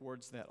heading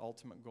towards that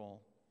ultimate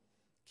goal.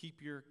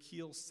 Keep your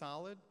keel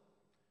solid,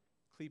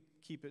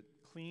 keep it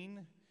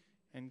clean,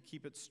 and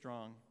keep it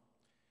strong.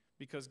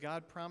 Because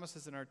God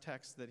promises in our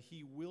text that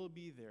He will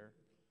be there,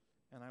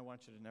 and I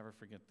want you to never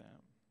forget that.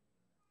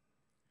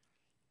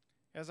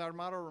 As our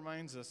motto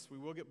reminds us, we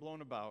will get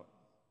blown about.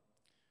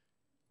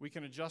 We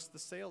can adjust the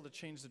sail to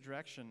change the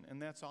direction,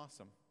 and that's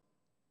awesome.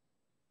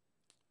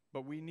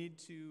 But we need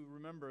to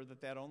remember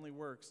that that only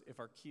works if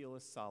our keel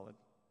is solid.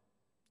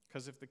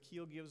 Because if the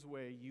keel gives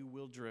way, you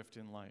will drift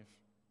in life.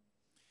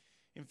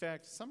 In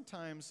fact,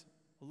 sometimes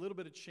a little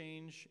bit of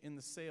change in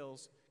the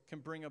sails can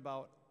bring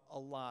about a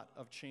lot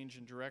of change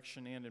in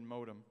direction and in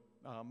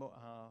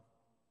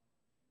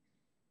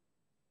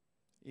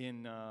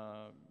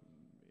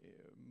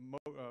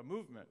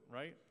movement,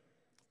 right?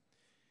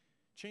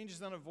 Change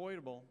is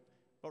unavoidable,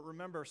 but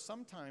remember,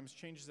 sometimes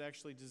change is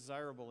actually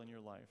desirable in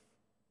your life.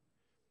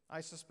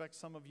 I suspect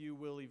some of you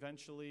will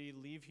eventually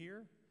leave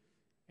here,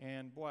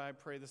 and boy, I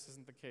pray this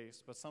isn't the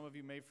case, but some of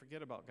you may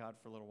forget about God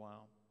for a little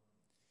while.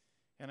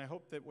 And I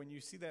hope that when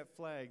you see that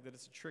flag, that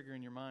it's a trigger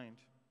in your mind,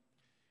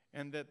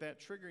 and that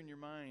trigger in your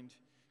mind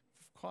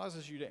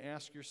causes you to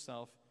ask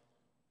yourself,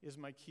 is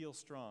my keel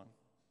strong?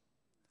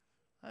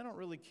 I don't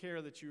really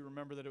care that you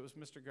remember that it was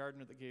Mr.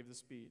 Gardner that gave the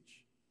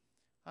speech.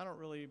 I don't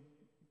really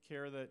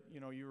care that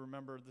you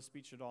remember the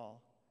speech at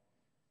all.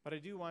 But I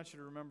do want you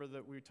to remember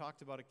that we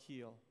talked about a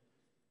keel.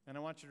 And I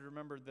want you to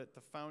remember that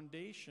the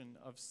foundation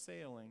of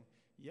sailing,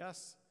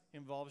 yes,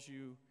 involves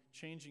you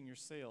changing your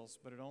sails,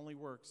 but it only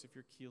works if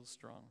your keel's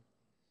strong.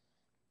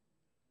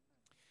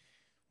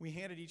 We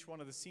handed each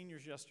one of the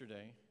seniors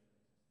yesterday,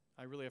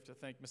 I really have to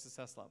thank Mrs.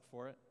 Heslop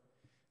for it,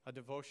 a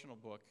devotional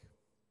book.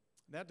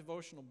 That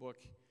devotional book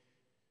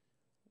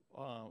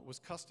was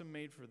custom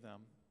made for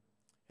them,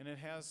 and it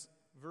has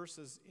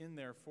verses in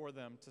there for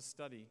them to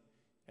study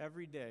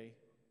every day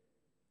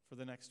for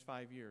the next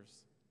 5 years.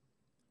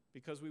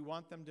 Because we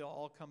want them to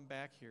all come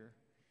back here,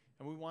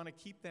 and we want to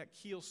keep that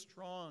keel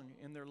strong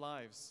in their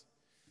lives.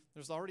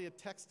 There's already a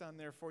text on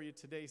there for you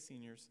today,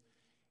 seniors.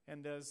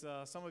 And as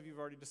some of you have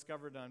already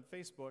discovered on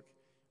Facebook,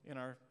 in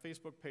our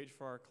Facebook page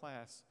for our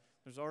class,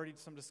 there's already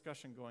some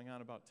discussion going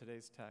on about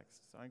today's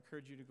text. So I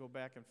encourage you to go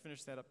back and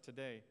finish that up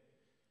today.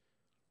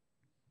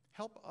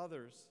 Help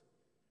others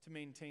to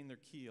maintain their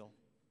keel.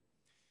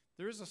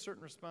 There is a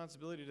certain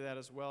responsibility to that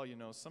as well.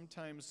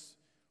 Sometimes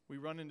we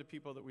run into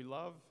people that we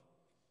love,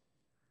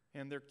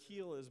 and their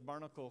keel is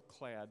barnacle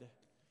clad.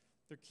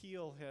 Their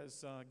keel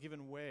has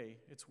given way.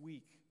 It's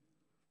weak.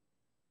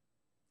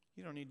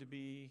 You don't need to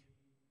be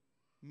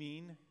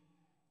mean.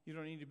 You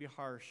don't need to be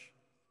harsh.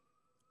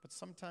 But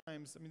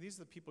sometimes, these are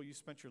the people you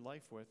spent your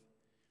life with.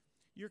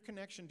 Your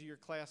connection to your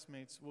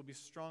classmates will be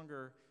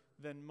stronger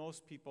than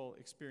most people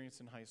experience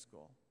in high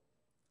school.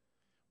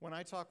 When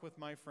I talk with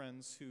my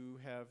friends who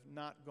have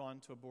not gone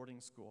to a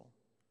boarding school,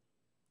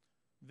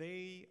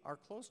 they are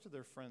close to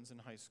their friends in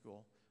high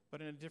school,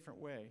 but in a different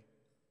way.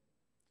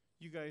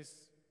 You guys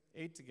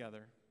ate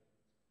together.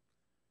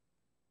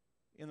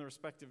 In the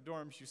respective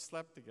dorms, you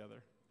slept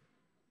together.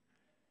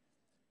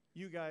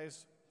 You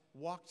guys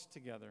walked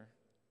together.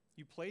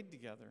 You played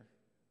together.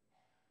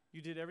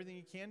 You did everything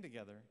you can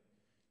together.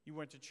 You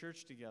went to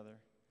church together.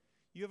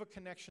 You have a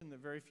connection that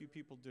very few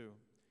people do.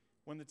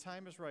 When the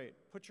time is right,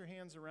 put your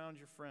hands around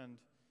your friend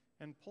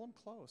and pull them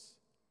close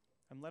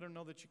and let them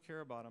know that you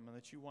care about them and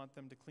that you want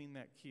them to clean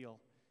that keel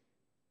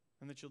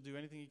and that you'll do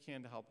anything you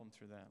can to help them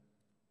through that.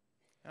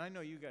 And I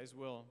know you guys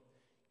will.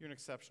 You're an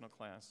exceptional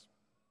class.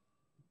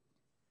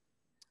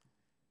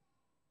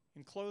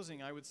 In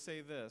closing, I would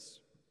say this.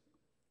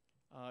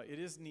 It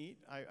is neat.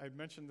 I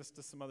mentioned this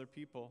to some other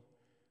people.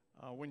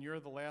 When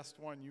you're the last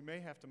one, you may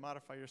have to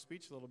modify your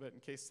speech a little bit in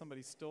case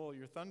somebody stole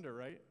your thunder,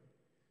 right?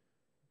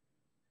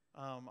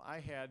 I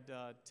had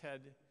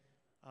Ted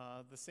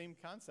the same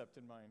concept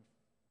in mind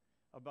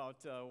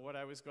about what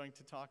I was going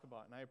to talk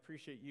about, and I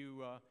appreciate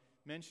you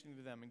mentioning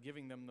to them and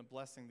giving them the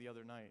blessing the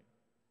other night.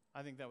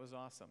 I think that was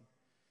awesome.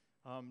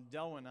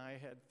 Delwyn, I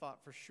had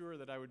thought for sure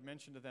that I would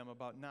mention to them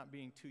about not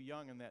being too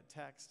young in that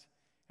text.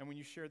 And when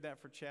you shared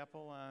that for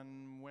chapel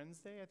on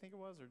Wednesday, I think it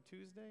was, or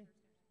Tuesday?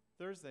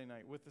 Thursday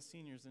night with the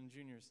seniors and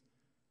juniors,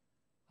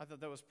 I thought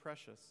that was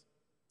precious.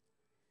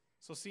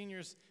 So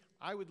seniors,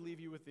 I would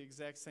leave you with the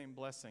exact same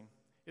blessing.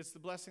 It's the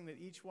blessing that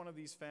each one of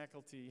these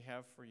faculty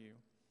have for you.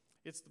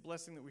 It's the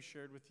blessing that we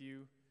shared with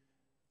you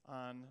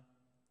on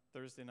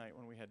Thursday night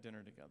when we had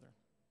dinner together.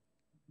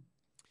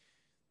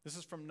 This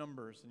is from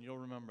Numbers, and you'll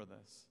remember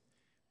this.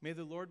 May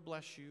the Lord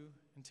bless you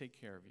and take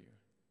care of you.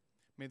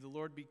 May the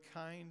Lord be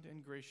kind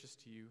and gracious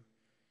to you.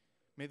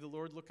 May the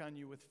Lord look on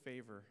you with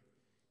favor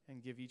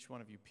and give each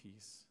one of you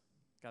peace.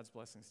 God's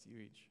blessings to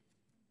you each.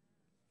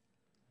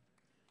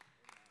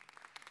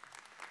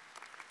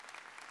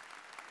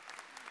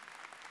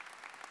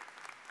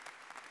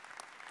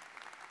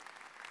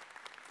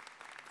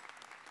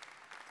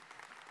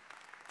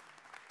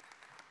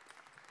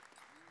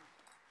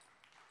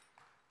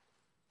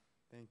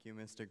 Thank you,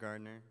 Mr.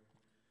 Gardner.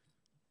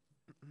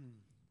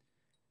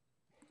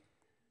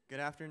 Good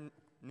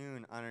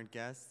afternoon, honored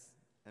guests,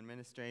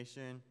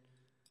 administration,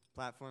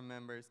 platform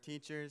members,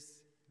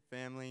 teachers,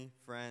 family,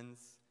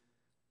 friends,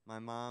 my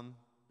mom,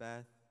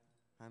 Beth.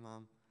 Hi,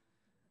 Mom.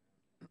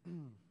 Oh,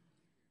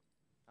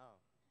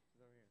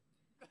 she's over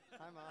here.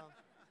 Hi, Mom.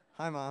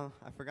 Hi, Mom.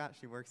 I forgot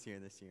she works here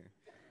this year.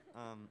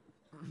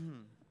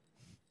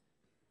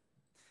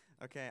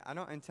 Okay, I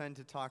don't intend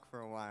to talk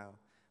for a while,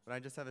 but I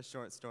just have a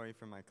short story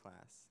for my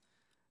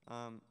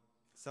class.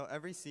 So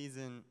every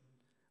season,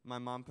 my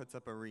mom puts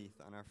up a wreath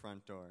on our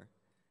front door.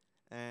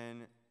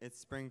 And it's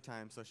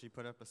springtime, so she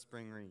put up a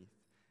spring wreath.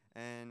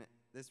 And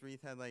this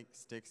wreath had like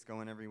sticks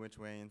going every which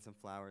way and some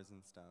flowers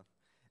and stuff.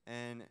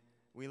 And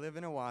we live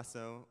in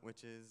Owasso,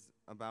 which is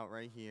about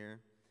right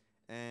here.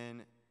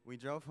 And we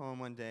drove home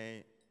one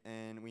day,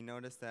 and we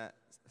noticed that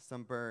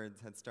some birds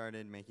had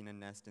started making a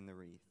nest in the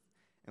wreath.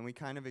 And we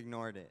kind of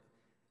ignored it.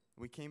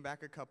 We came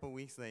back a couple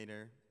weeks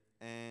later,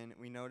 and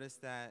we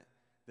noticed that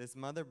this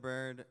mother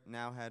bird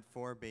now had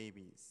 4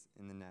 babies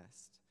in the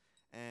nest.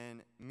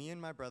 And me and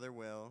my brother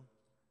Will,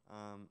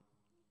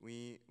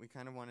 we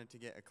kind of wanted to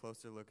get a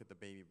closer look at the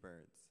baby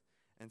birds.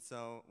 And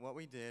so what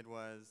we did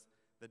was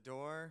the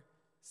door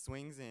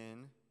swings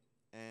in,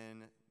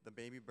 and the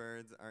baby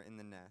birds are in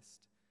the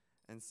nest.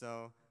 And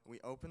so we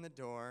open the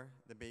door.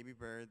 The baby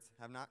birds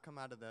have not come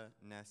out of the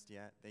nest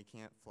yet. They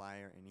can't fly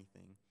or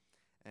anything.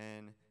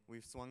 And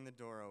we've swung the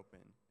door open,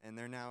 and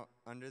they're now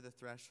under the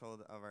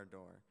threshold of our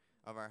door,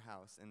 of our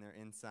house, and they're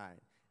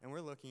inside. And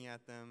we're looking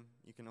at them.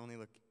 You can only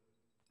look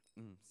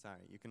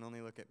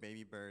at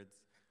baby birds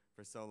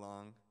for so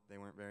long. They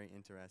weren't very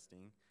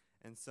interesting.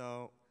 And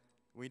so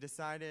we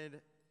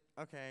decided,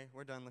 okay,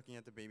 we're done looking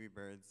at the baby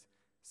birds.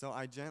 So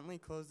I gently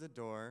closed the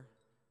door.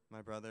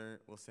 My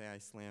brother will say I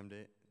slammed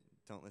it.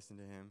 Don't listen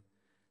to him.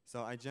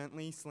 So I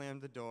gently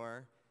slammed the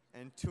door,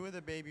 and 2 of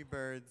the baby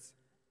birds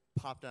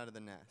popped out of the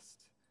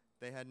nest.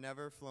 They had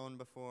never flown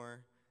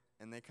before,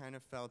 and they kind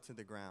of fell to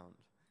the ground.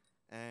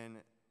 And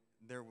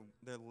their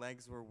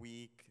legs were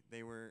weak.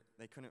 They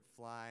couldn't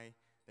fly.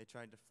 They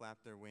tried to flap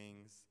their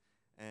wings,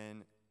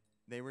 and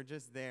they were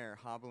just there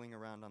hobbling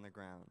around on the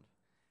ground.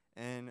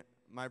 And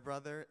my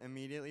brother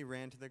immediately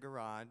ran to the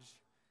garage,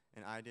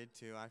 and I did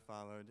too. I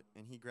followed,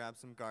 and he grabbed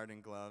some garden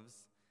gloves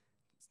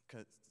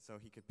so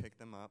he could pick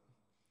them up.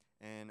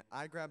 And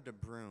I grabbed a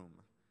broom.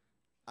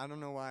 I don't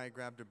know why I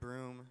grabbed a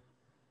broom.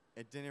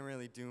 It didn't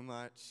really do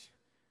much.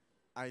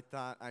 I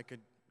thought I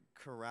could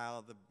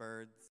corral the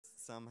birds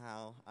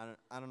somehow.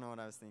 I don't know what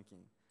I was thinking.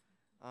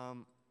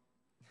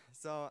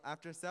 So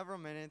after several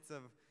minutes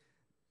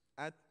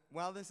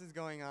while this is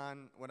going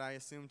on, what I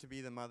assume to be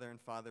the mother and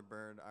father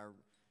bird are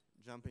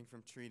jumping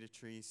from tree to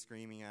tree,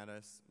 screaming at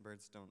us.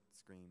 Birds don't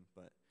scream,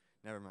 but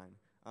never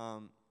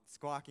mind.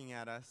 Squawking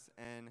at us,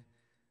 and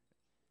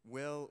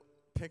Will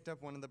picked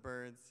up one of the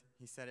birds.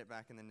 He set it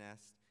back in the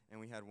nest, and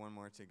we had one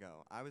more to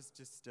go. I was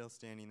just still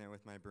standing there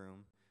with my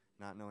broom,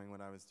 not knowing what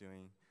I was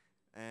doing.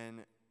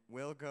 And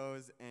Will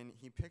goes, and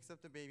he picks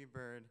up the baby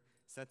bird,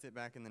 sets it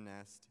back in the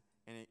nest,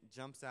 and it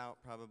jumps out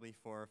probably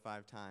 4 or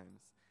 5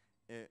 times.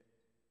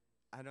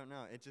 I don't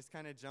know, it just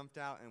kind of jumped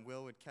out, and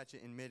Will would catch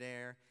it in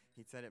midair.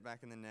 He'd set it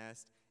back in the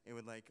nest. It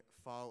would like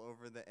fall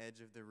over the edge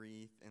of the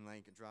wreath and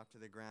like drop to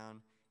the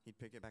ground. He'd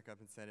pick it back up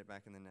and set it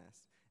back in the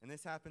nest. And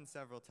this happened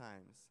several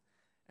times.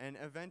 And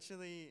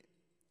eventually,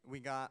 we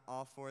got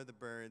all 4 of the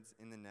birds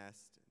in the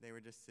nest. They were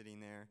just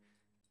sitting there,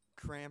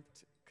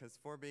 cramped, because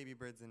 4 baby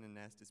birds in a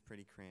nest is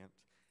pretty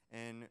cramped.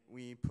 And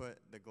we put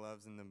the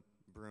gloves and the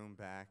broom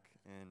back,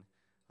 and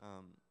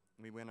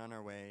we went on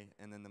our way.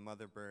 And then the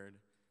mother bird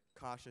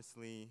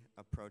cautiously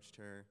approached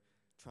her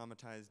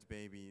traumatized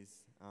babies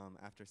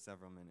after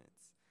several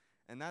minutes.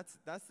 And that's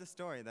the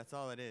story. That's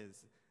all it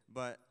is.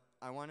 But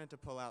I wanted to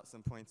pull out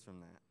some points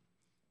from that.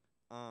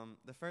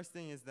 The first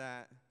thing is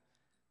that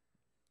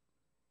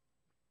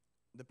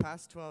the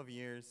past 12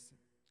 years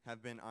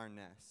have been our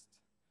nest.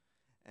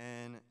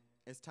 And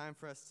it's time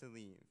for us to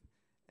leave.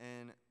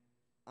 And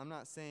I'm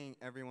not saying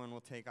everyone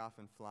will take off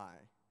and fly.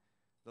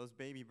 Those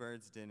baby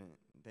birds didn't.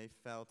 They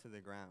fell to the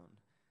ground.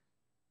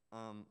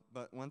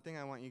 But one thing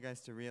I want you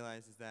guys to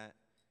realize is that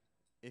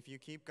if you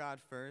keep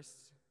God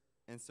first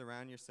and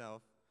surround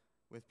yourself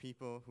with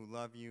people who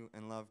love you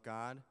and love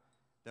God,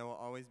 there will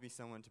always be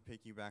someone to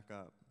pick you back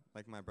up,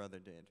 like my brother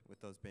did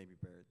with those baby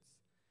birds.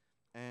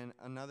 And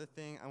another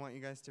thing I want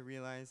you guys to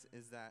realize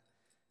is that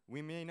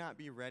we may not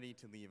be ready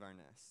to leave our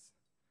nests.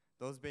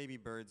 Those baby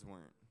birds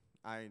weren't.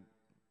 I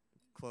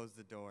closed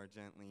the door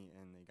gently,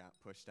 and they got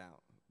pushed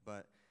out.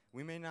 But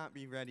we may not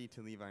be ready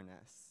to leave our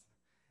nests.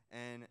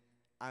 And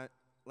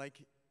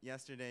like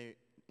yesterday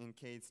in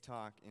Cade's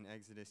talk in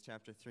Exodus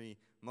chapter 3,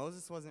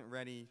 Moses wasn't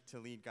ready to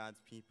lead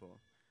God's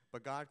people.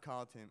 But God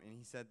called him, and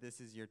he said,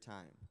 this is your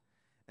time.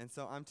 And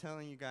so I'm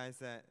telling you guys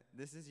that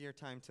this is your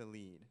time to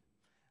lead.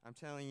 I'm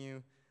telling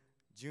you,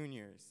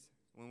 juniors,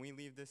 when we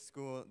leave this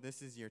school,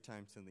 this is your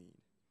time to lead.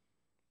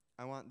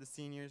 I want the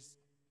seniors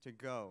to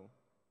go,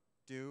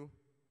 do,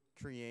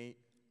 create,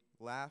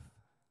 laugh,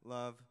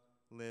 love,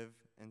 live,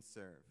 and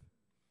serve.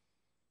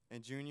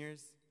 And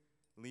juniors,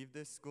 leave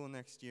this school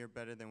next year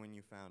better than when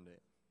you found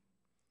it.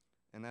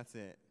 And that's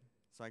it.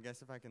 So I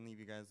guess if I can leave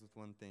you guys with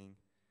one thing,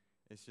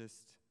 it's just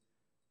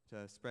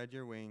to spread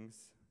your wings,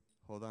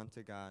 hold on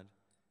to God,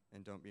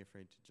 and don't be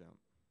afraid to jump.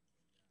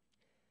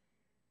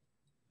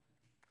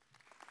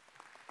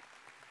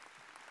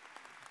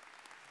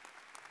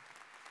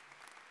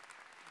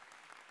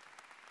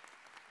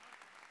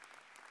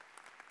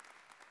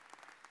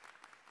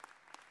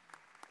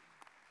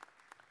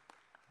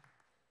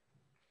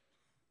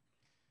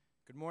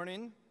 Good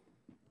morning.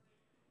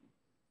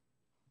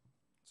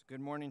 It's a good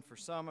morning for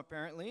some,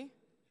 apparently.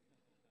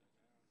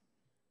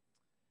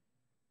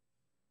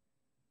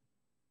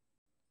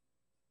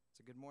 It's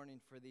a good morning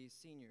for these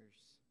seniors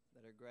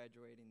that are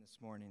graduating this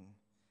morning.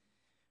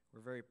 We're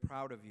very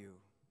proud of you.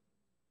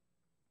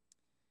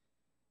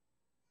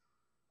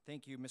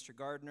 Thank you, Mr.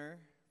 Gardner,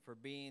 for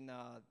being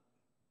the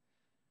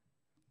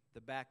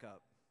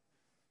backup.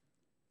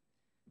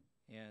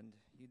 And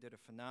you did a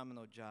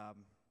phenomenal job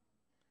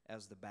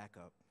as the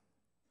backup.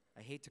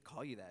 I hate to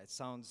call you that. It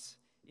sounds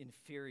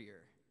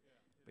inferior.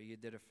 But you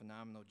did a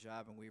phenomenal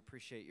job, and we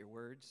appreciate your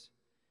words.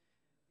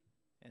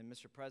 And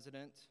Mr.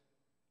 President,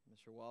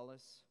 Mr.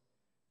 Wallace,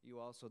 you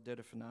also did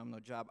a phenomenal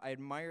job. I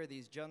admire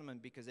these gentlemen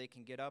because they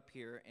can get up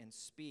here and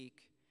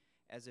speak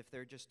as if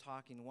they're just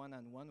talking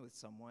one-on-one with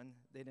someone.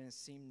 They didn't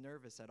seem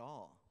nervous at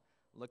all,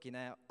 looking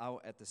out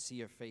at the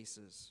sea of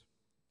faces.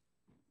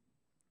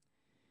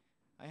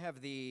 I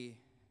have the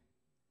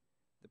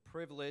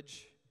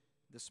privilege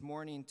this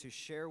morning to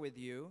share with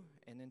you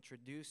and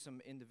introduce some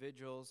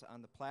individuals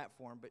on the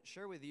platform, but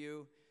share with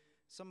you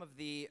some of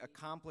the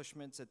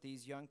accomplishments that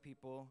these young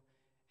people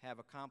have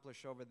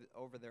accomplished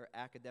over their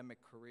academic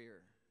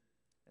career.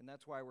 And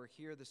that's why we're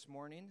here this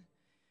morning,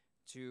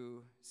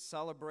 to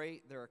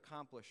celebrate their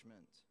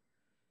accomplishment.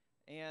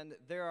 And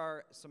there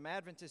are some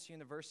Adventist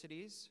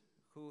universities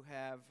who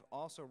have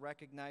also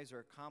recognized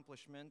their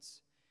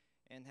accomplishments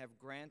and have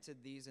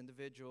granted these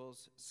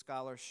individuals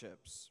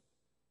scholarships.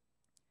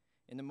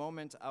 In a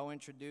moment, I'll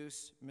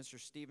introduce Mr.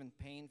 Stephen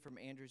Payne from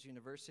Andrews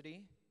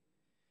University.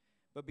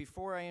 But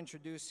before I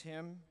introduce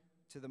him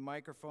to the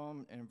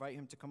microphone and invite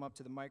him to come up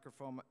to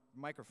the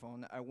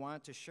microphone, I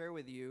want to share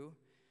with you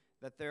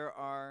that there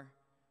are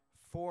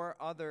 4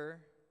 other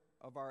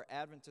of our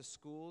Adventist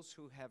schools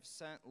who have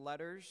sent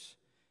letters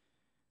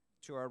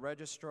to our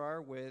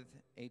registrar with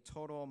a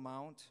total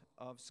amount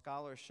of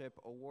scholarship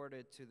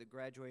awarded to the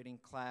graduating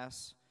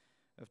class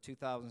of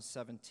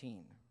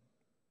 2017.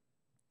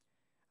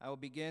 I will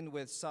begin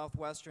with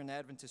Southwestern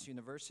Adventist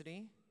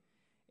University,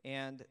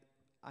 and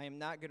I am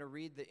not going to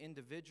read the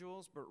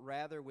individuals, but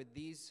rather with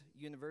these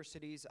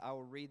universities, I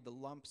will read the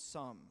lump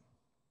sum.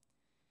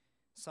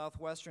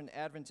 Southwestern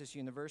Adventist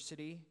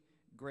University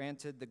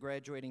granted the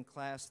graduating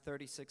class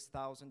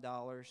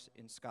 $36,000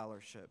 in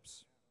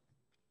scholarships.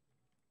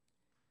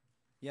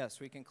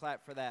 Yes, we can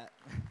clap for that.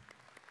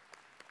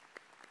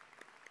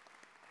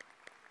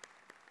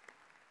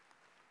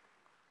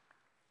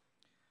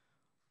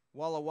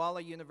 Walla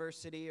Walla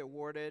University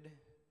awarded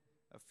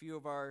a few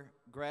of our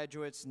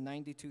graduates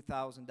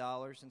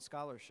 $92,000 in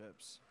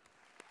scholarships.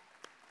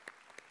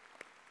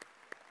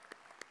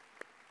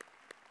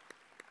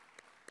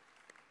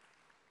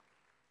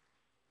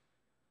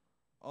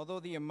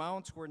 Although the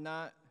amounts were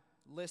not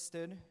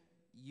listed,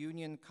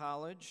 Union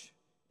College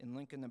in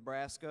Lincoln,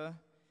 Nebraska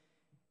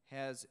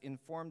has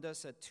informed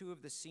us that 2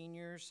 of the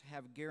seniors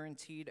have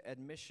guaranteed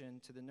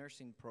admission to the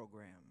nursing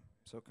program.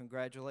 So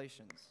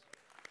congratulations.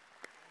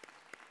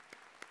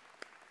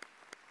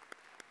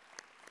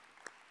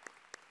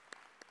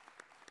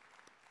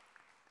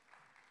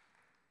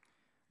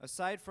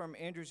 Aside from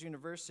Andrews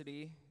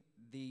University,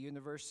 the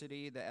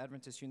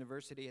Adventist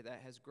University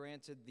that has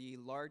granted the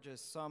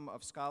largest sum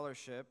of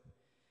scholarship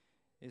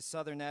is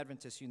Southern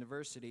Adventist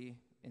University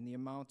in the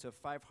amount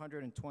of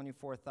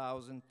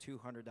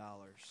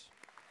 $524,200.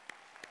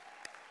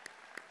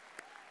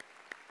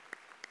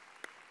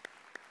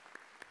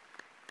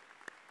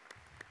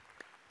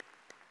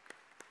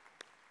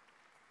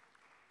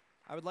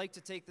 I would like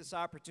to take this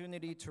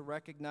opportunity to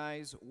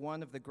recognize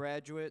one of the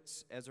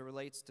graduates as it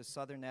relates to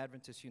Southern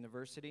Adventist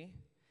University.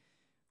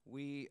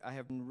 I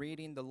have been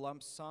reading the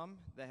lump sum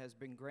that has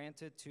been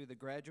granted to the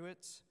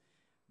graduates,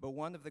 but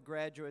one of the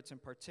graduates in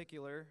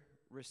particular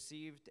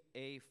received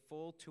a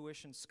full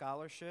tuition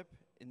scholarship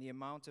in the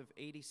amount of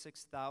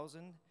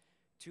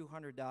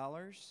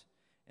 $86,200,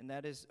 and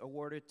that is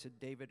awarded to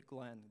David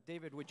Glenn.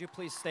 David, would you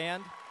please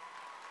stand?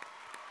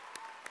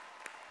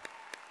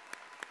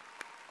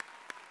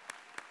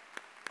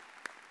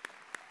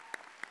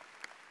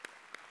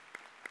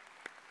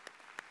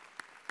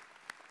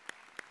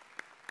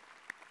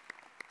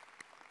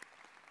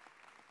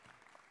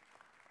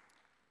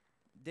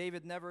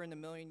 David, never in a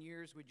million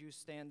years would you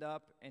stand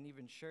up and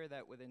even share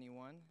that with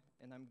anyone,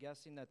 and I'm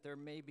guessing that there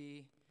may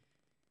be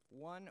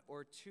 1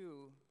 or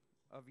 2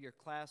 of your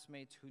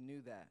classmates who knew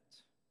that.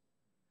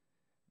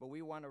 But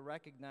we want to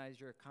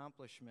recognize your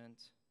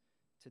accomplishment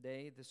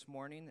today, this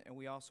morning, and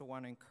we also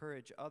want to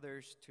encourage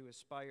others to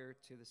aspire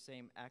to the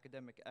same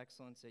academic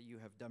excellence that you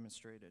have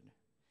demonstrated.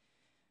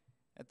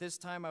 At this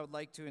time, I would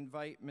like to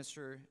invite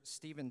Mr.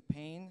 Stephen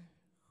Payne,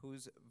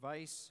 who's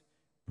Vice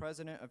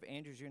President of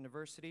Andrews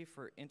University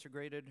for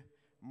Integrated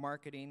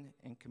Marketing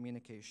and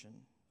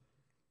Communication.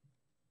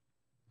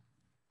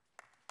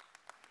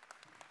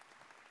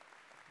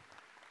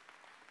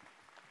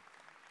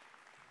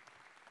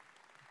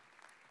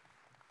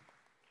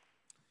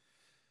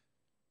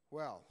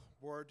 Well,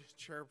 Board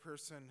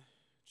Chairperson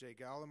Jay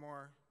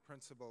Gallimore,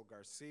 Principal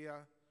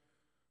Garcia,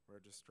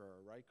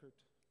 Registrar Reichert,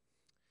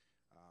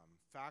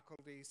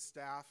 faculty,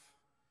 staff,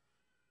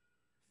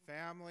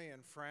 family,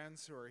 and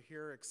friends who are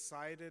here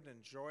excited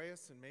and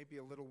joyous and maybe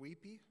a little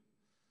weepy,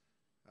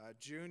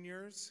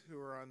 juniors who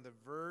are on the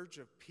verge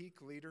of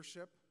peak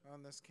leadership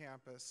on this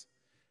campus,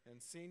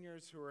 and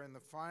seniors who are in the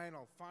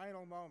final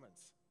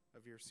moments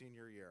of your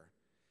senior year.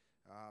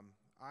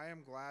 I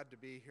am glad to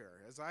be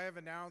here. As I have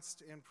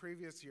announced in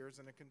previous years,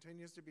 and it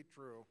continues to be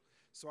true,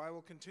 so I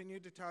will continue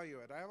to tell you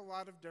it. I have a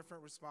lot of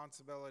different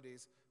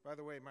responsibilities. By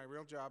the way, my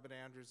real job at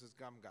Andrews is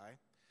gum guy.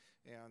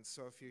 And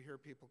so if you hear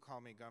people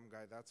call me gum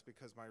guy, that's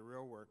because my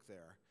real work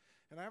there.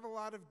 And I have a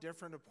lot of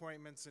different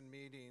appointments and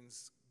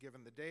meetings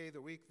given the day,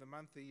 the week, the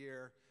month, the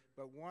year.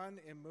 But one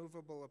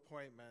immovable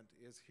appointment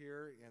is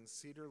here in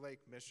Cedar Lake,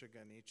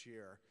 Michigan each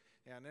year.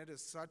 And it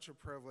is such a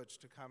privilege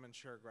to come and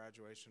share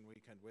graduation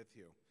weekend with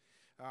you.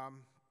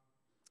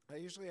 I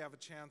usually have a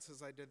chance,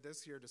 as I did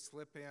this year, to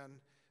slip in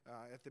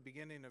at the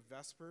beginning of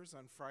Vespers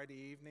on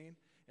Friday evening.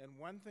 And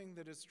one thing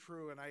that is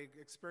true, and I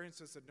experience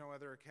this at no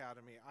other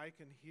academy, I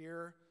can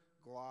hear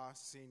GLAA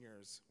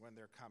seniors when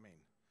they're coming.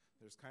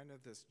 There's kind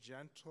of this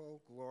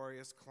gentle,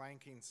 glorious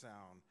clanking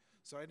sound.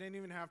 So I didn't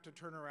even have to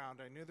turn around.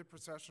 I knew the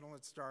processional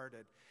had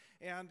started.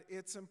 And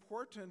it's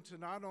important to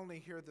not only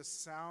hear the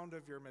sound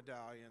of your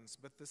medallions,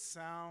 but the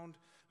sound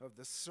of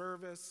the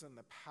service and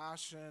the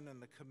passion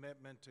and the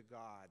commitment to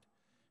God.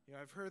 You know,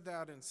 I've heard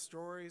that in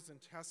stories and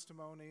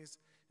testimonies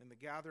in the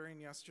gathering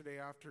yesterday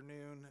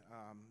afternoon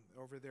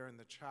over there in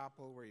the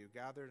chapel where you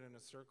gathered in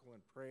a circle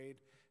and prayed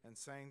and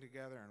sang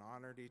together and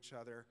honored each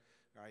other.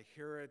 I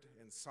hear it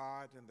and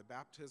saw it in the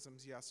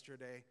baptisms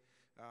yesterday.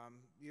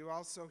 You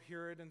also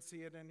hear it and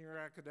see it in your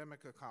academic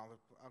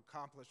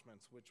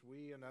accomplishments, which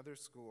we and other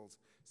schools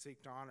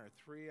seek to honor.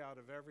 3 out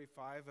of every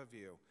 5 of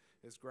you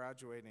is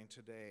graduating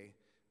today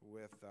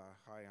with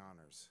high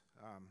honors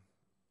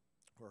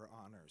or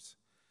honors.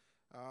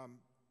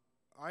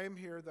 I am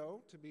here,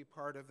 though, to be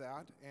part of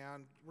that,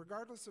 and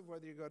regardless of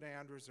whether you go to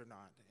Andrews or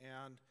not.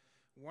 And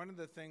one of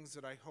the things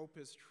that I hope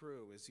is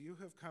true is you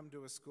have come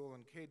to a school,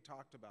 and Cade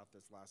talked about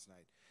this last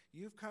night,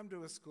 you've come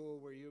to a school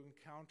where you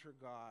encounter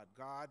God.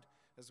 God,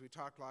 as we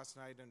talked last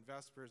night in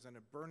Vespers, in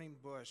a burning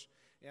bush.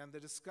 And the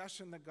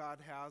discussion that God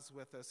has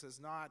with us is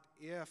not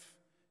if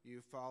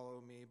you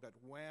follow me, but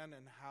when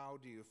and how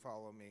do you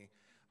follow me.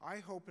 I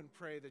hope and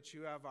pray that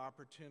you have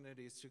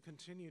opportunities to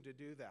continue to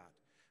do that.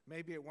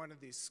 Maybe at one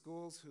of these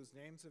schools whose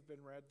names have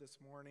been read this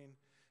morning.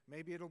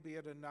 Maybe it'll be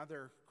at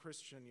another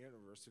Christian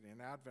university,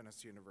 an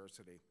Adventist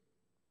university.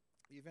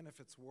 Even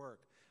if it's work,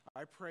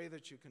 I pray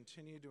that you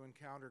continue to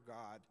encounter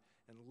God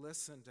and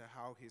listen to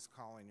how he's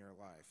calling your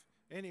life.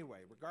 Anyway,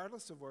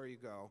 regardless of where you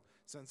go,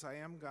 since I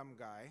am gum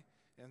guy,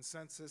 and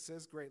since this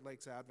is Great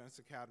Lakes Adventist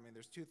Academy,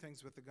 there's 2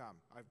 things with the gum.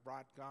 I've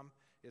brought gum.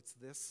 It's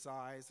this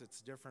size.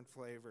 It's different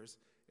flavors.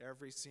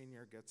 Every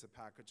senior gets a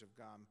package of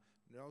gum.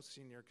 No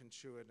senior can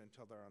chew it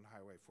until they're on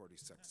Highway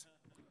 46.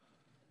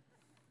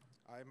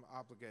 I'm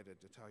obligated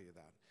to tell you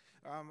that.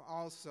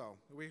 Also,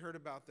 we heard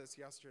about this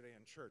yesterday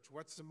in church.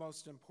 What's the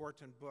most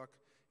important book?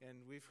 And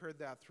we've heard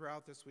that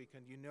throughout this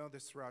weekend. You know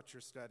this throughout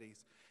your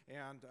studies.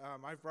 And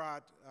I've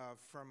brought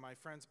from my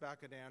friends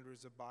back at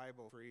Andrews a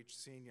Bible for each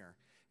senior.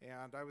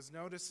 And I was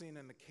noticing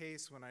in the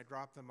case when I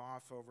dropped them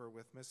off over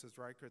with Mrs.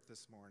 Reichert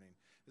this morning,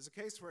 there's a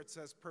case where it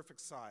says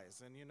perfect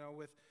size. And you know,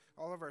 with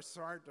all of our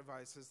smart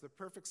devices, the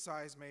perfect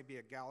size may be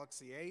a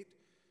Galaxy 8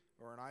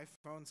 or an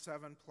iPhone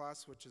 7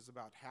 Plus, which is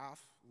about half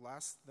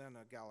less than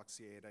a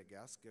Galaxy 8, I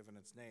guess, given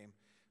its name.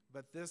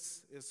 But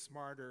this is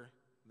smarter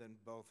than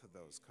both of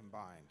those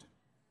combined.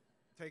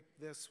 Take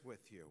this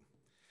with you.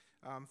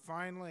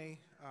 Finally,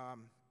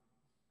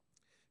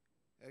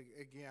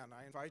 again,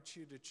 I invite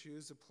you to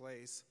choose a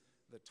place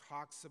that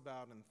talks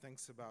about and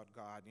thinks about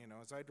God. You know,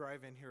 as I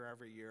drive in here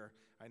every year,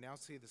 I now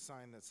see the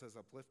sign that says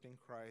Uplifting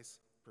Christ,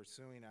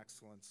 Pursuing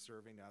Excellence,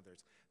 Serving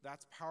Others.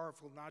 That's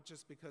powerful not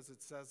just because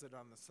it says it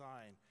on the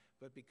sign,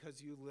 but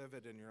because you live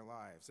it in your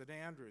lives. At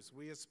Andrews,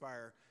 we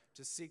aspire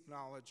to seek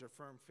knowledge,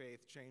 affirm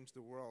faith, change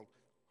the world.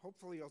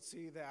 Hopefully you'll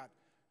see that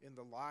in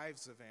the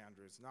lives of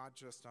Andrews, not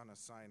just on a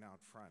sign out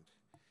front.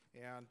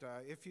 And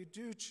if you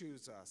do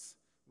choose us,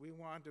 we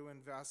want to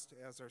invest,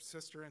 as our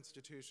sister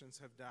institutions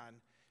have done,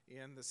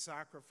 in the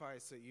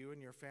sacrifice that you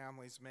and your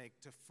families make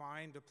to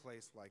find a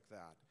place like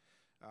that.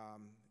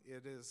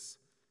 It is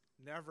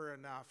never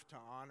enough to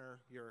honor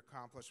your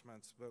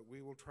accomplishments, but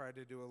we will try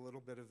to do a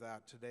little bit of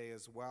that today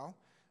as well.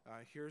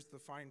 Here's the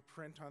fine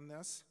print on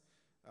this.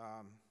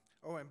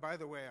 Oh, and by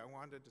the way, I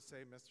wanted to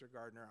say, Mr.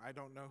 Gardner, I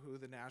don't know who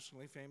the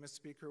nationally famous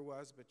speaker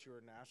was, but you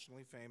are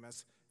nationally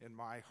famous in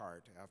my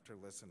heart after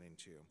listening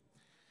to you.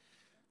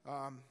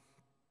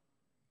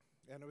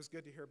 And it was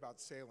good to hear about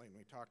sailing.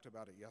 We talked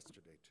about it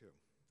yesterday, too.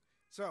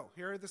 So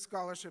here are the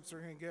scholarships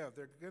we're going to give.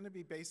 They're going to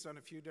be based on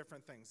a few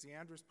different things. The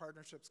Andrews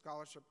Partnership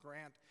Scholarship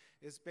Grant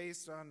is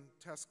based on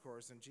test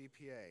scores and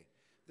GPA.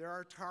 There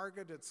are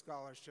targeted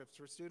scholarships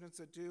for students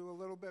that do a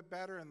little bit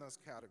better in those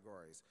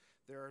categories.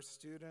 There are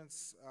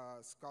students'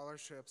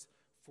 scholarships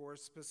for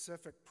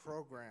specific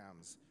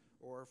programs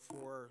or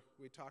for,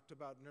 we talked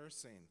about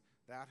nursing.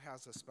 That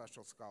has a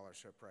special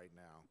scholarship right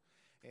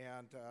now.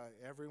 And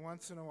every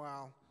once in a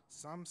while,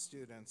 some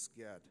students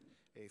get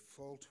a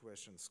full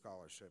tuition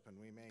scholarship, and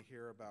we may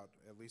hear about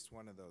at least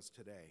one of those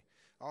today.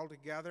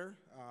 Altogether,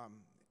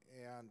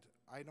 and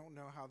I don't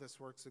know how this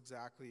works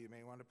exactly. You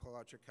may want to pull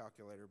out your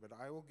calculator, but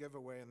I will give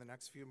away in the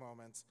next few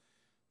moments.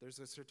 There's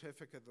a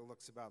certificate that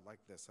looks about like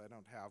this. I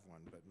don't have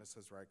one, but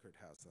Mrs. Reichert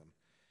has them.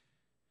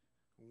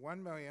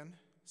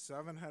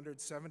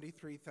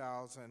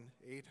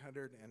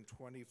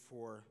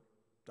 $1,773,824.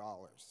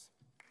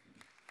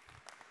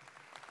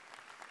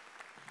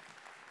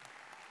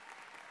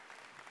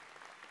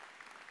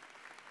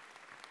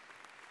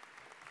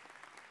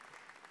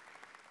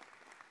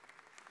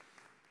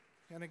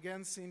 And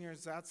again,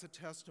 seniors, that's a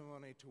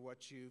testimony to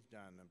what you've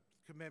done, the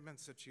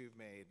commitments that you've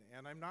made.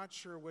 And I'm not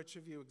sure which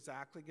of you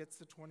exactly gets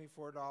the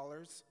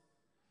 $24,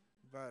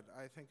 but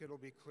I think it'll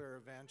be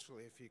clear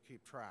eventually if you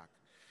keep track.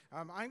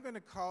 I'm going to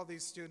call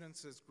these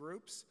students as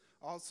groups.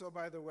 Also,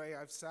 by the way,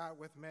 I've sat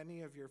with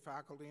many of your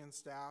faculty and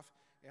staff,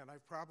 and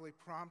I've probably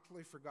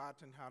promptly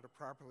forgotten how to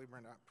properly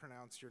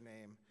pronounce your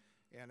name.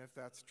 And if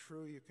that's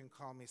true, you can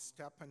call me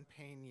Stepan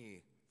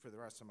Paigny for the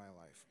rest of my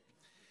life.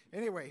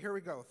 Anyway, here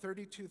we go,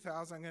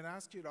 32,000. I'm going to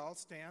ask you to all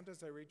stand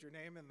as I read your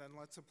name, and then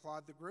let's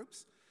applaud the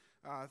groups.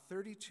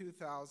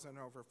 32,000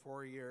 over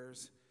 4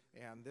 years,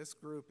 and this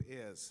group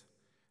is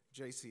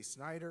J.C.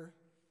 Snyder,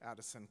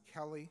 Addison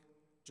Kelly,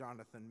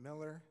 Jonathan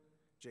Miller,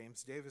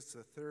 James Davis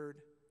III,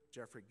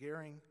 Jeffrey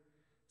Gearing,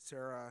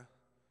 Sarah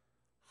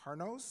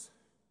Harnos.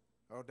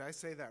 Oh, did I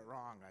say that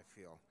wrong, I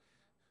feel?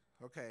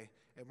 Okay,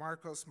 and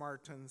Marcos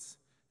Martins,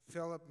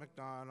 Philip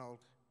McDonald,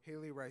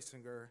 Haley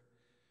Reisinger,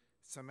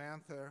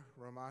 Samantha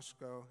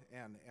Romashko,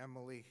 and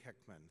Emily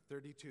Hickman.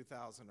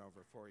 32,000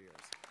 over 4 years.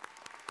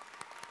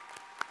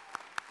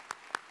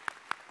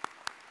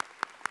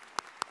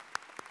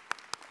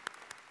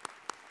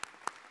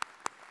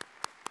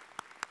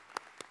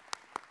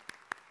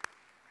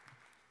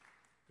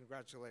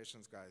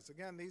 Congratulations, guys.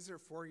 Again, these are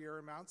 4-year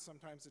amounts.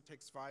 Sometimes it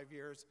takes 5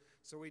 years,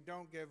 so we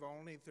don't give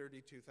only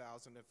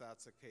 32,000. If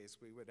that's the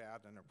case, we would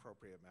add an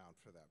appropriate amount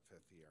for that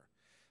 5th year.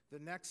 The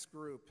next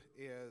group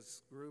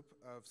is a group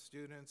of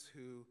students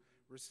who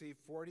receive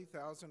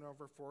 $40,000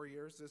 over 4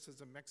 years. This is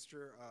a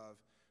mixture of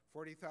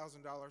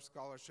 $40,000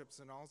 scholarships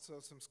and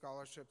also some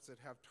scholarships that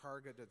have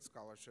targeted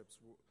scholarships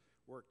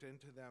worked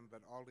into them,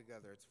 but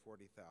altogether it's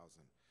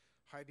 $40,000.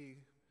 Heidi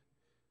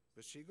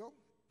Besiegel,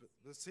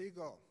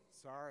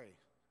 sorry.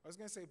 I was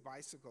going to say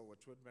bicycle,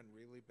 which would have been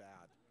really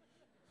bad.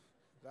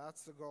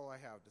 That's the goal I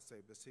have, to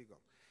say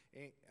Besiegel.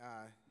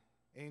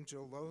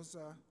 Angel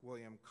Loza,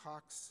 William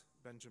Cox,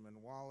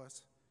 Benjamin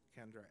Wallace,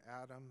 Kendra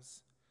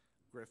Adams,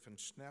 Griffin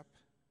Schnepp,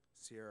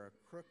 Sierra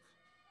Crook,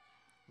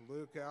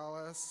 Luke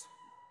Ellis,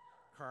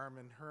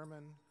 Carmen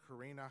Herman,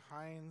 Karina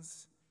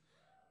Hines,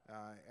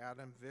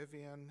 Adam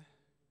Vivian,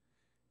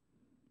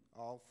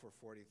 all for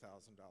 $40,000.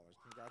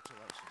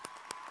 Congratulations.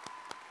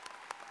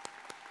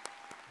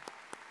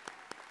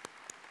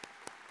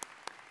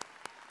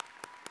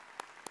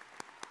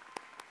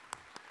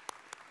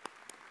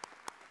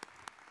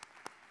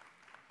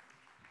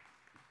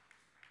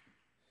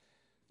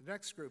 The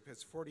next group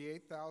is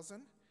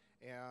 $48,000,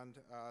 and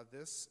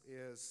this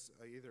is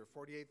either a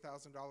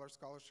 $48,000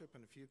 scholarship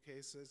in a few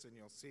cases, and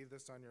you'll see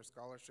this on your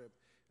scholarship.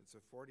 It's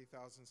a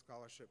 $40,000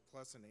 scholarship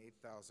plus an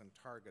 $8,000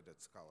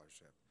 targeted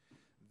scholarship.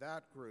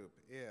 That group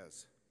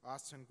is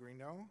Austin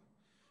Greenough,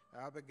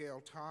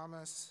 Abigail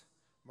Thomas,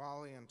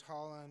 Molly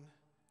Antolan,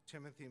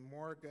 Timothy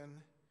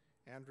Morgan,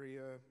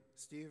 Andrea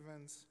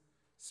Stevens,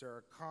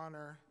 Sarah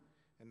Connor,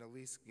 and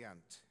Elise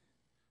Gent.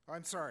 Oh,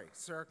 I'm sorry,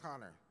 Sarah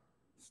Connor.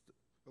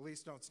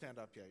 Elise, don't stand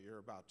up yet. You're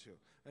about to.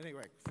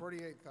 Anyway,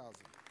 40,000.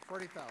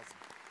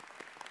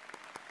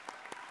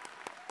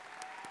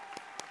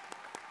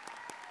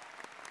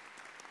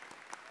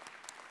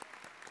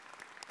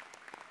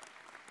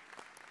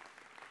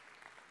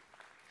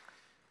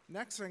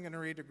 Next, I'm going to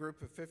read a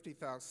group of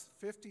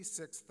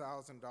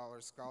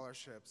 $56,000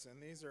 scholarships,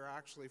 and these are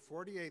actually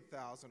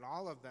 $48,000,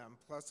 all of them,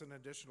 plus an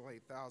additional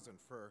 $8,000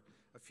 for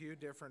a few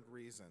different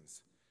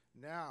reasons.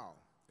 Now,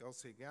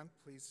 Elsie Gent,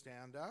 please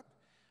stand up.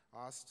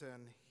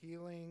 Austin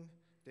Healing,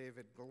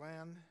 David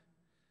Glenn,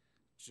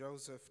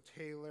 Joseph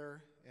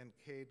Taylor, and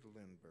Cade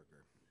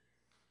Lindberger.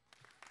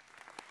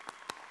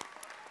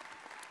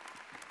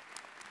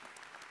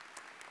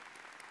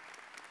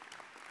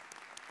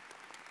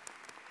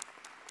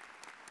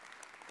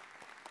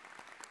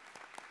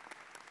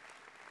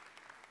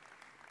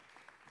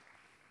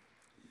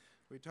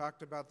 We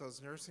talked about those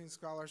nursing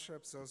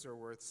scholarships. Those are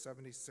worth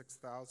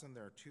 $76,000.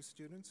 There are 2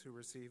 students who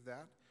received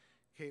that.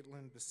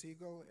 Caitlin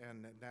Besiegel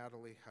and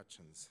Natalie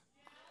Hutchins.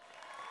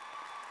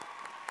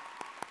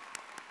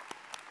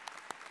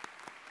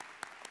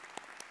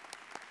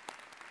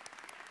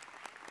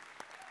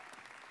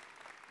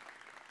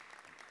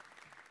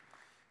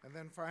 And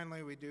then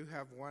finally, we do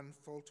have 1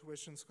 full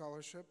tuition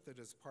scholarship that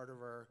is part of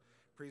our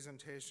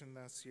presentation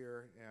this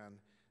year,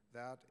 and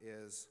that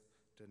is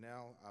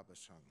Danelle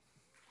Abishang.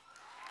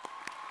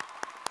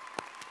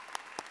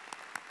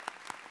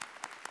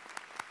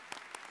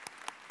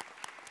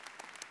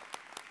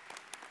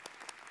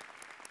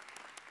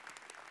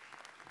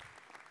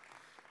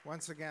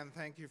 Once again,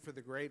 thank you for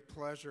the great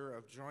pleasure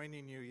of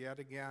joining you yet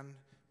again.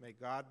 May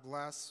God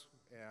bless,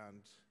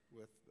 and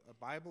with a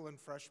Bible and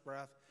fresh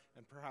breath,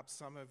 and perhaps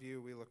some of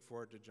you, we look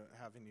forward to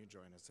having you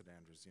join us at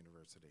Andrews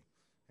University.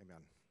 Amen.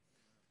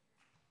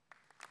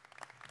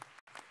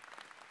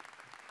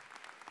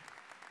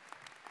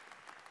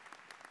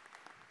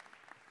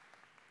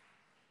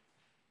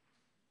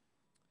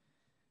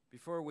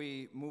 Before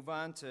we move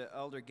on to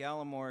Elder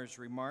Gallimore's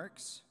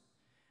remarks,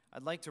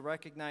 I'd like to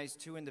recognize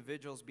two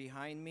individuals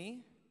behind me.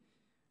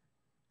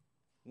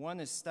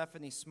 One is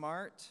Stephanie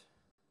Smart,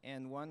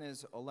 and one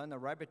is Olena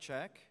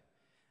Rybacek.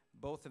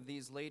 Both of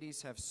these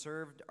ladies have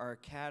served our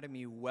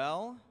academy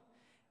well,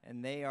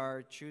 and they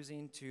are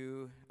choosing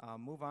to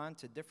move on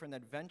to different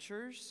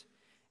adventures.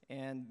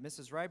 And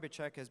Mrs.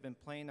 Rybacek has been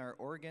playing our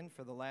organ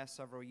for the last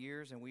several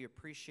years, and we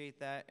appreciate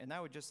that. And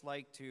I would just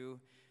like to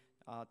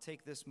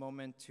take this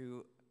moment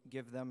to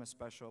give them a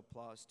special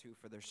applause, too,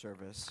 for their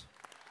service.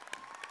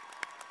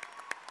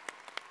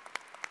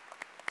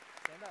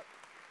 Stand up.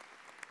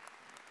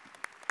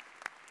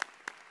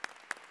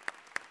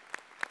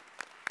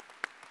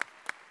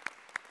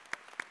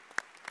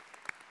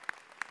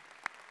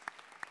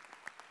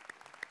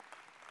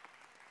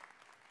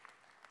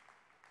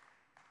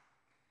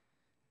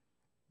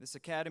 This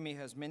academy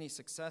has many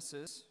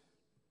successes: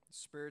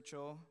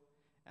 spiritual,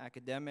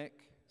 academic,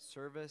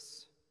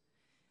 service.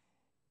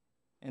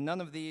 And none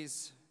of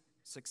these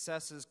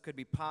successes could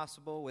be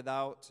possible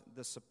without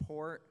the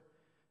support,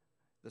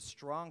 the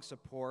strong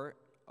support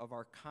of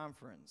our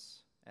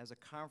conference. As a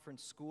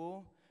conference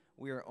school,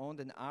 we are owned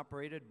and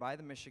operated by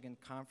the Michigan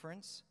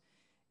Conference.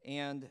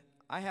 And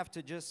I have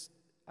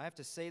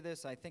to say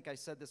this, I think I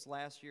said this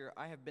last year,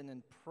 I have been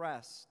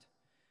impressed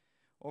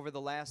over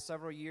the last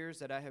several years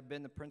that I have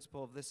been the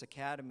principal of this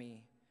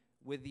academy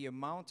with the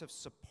amount of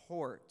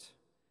support,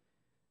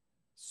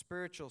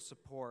 spiritual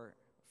support,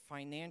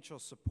 financial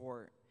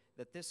support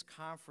that this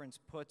conference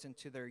puts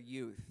into their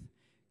youth.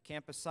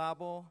 Campus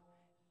Sabo,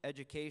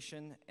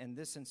 education, and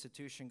this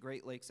institution,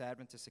 Great Lakes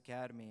Adventist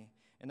Academy.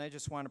 And I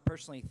just want to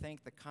personally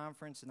thank the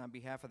conference, and on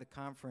behalf of the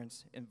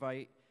conference,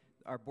 invite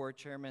our board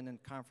chairman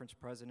and conference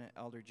president,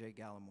 Elder J.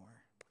 Gallimore.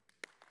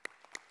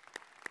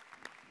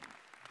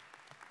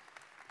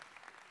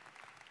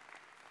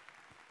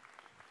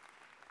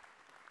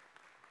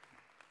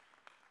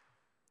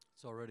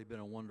 It's already been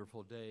a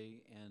wonderful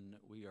day, and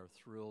we are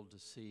thrilled to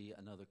see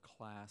another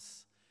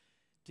class.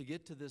 To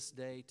get to this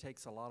day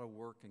takes a lot of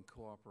work and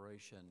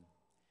cooperation,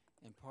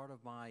 and part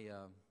of my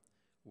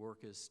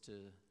work is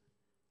to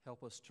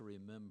help us to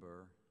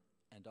remember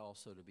and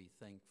also to be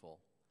thankful.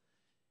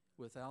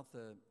 Without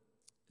the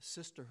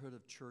sisterhood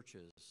of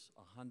churches,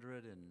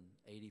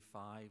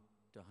 185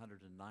 to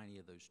 190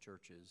 of those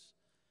churches,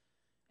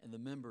 and the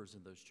members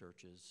of those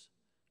churches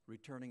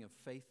returning a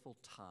faithful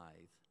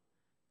tithe,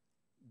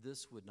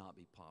 this would not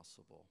be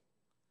possible.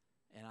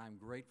 And I'm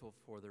grateful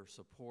for their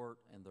support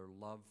and their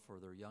love for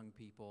their young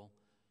people.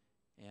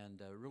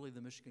 And really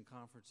the Michigan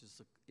Conference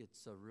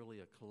it's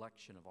really a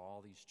collection of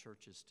all these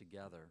churches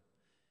together.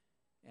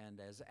 And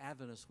as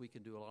Adventists, we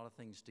can do a lot of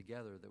things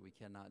together that we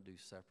cannot do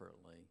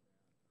separately.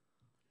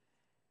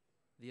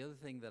 The other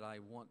thing that I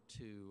want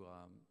to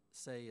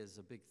say is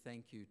a big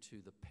thank you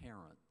to the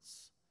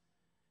parents.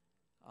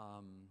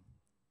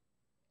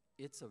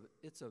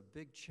 It's a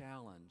big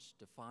challenge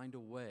to find a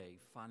way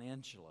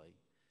financially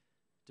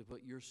to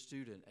put your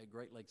student at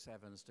Great Lakes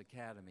Adventist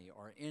Academy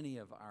or any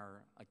of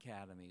our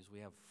academies. We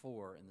have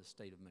 4 in the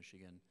state of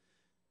Michigan,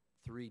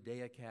 3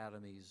 day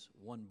academies,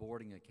 1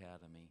 boarding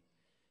academy.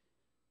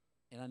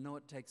 And I know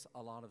it takes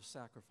a lot of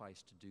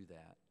sacrifice to do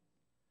that,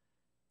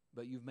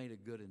 but you've made a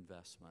good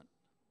investment,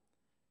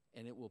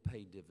 and it will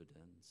pay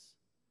dividends.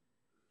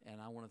 And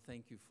I want to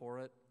thank you for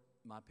it.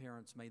 My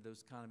parents made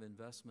those kind of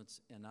investments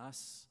in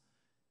us,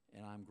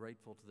 and I'm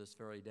grateful to this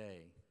very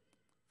day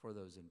for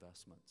those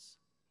investments.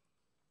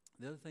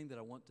 The other thing that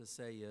I want to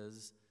say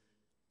is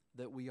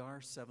that we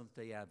are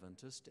Seventh-day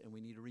Adventist, and we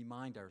need to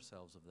remind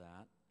ourselves of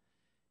that.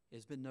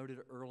 It's been noted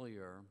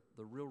earlier,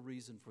 the real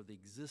reason for the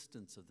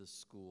existence of this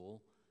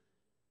school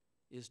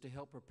is to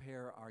help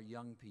prepare our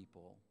young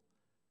people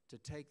to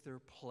take their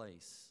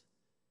place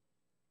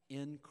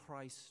in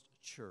Christ's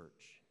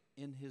church,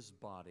 in His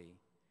body,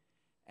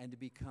 and to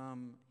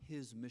become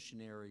His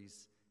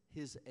missionaries,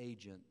 His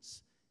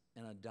agents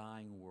in a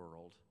dying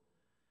world.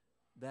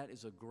 That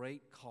is a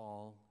great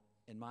call.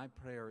 And my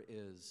prayer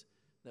is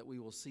that we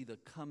will see the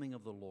coming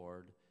of the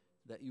Lord,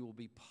 that you will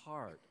be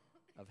part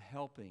of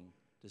helping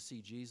to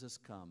see Jesus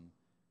come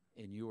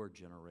in your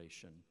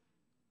generation.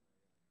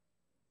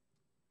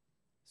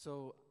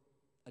 So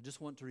I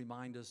just want to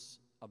remind us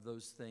of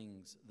those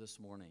things this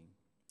morning.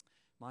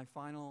 My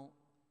final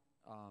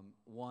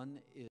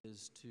one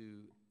is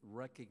to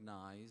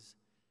recognize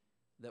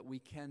that we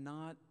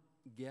cannot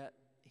get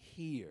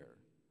here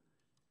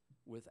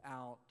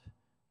without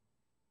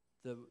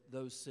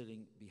those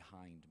sitting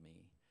behind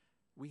me.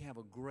 We have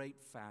a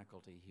great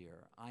faculty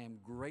here. I am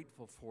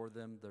grateful for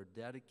them, their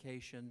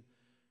dedication,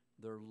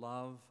 their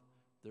love,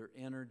 their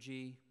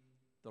energy,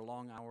 the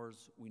long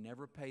hours. We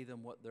never pay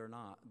them what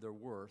they're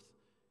worth,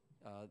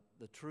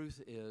 The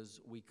truth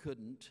is we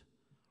couldn't,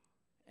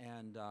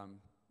 and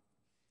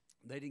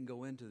they didn't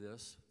go into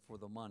this for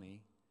the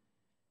money.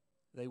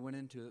 They went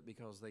into it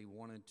because they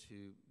wanted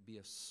to be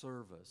a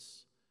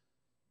service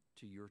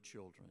to your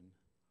children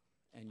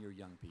and your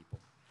young people.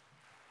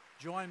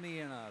 Join me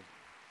in a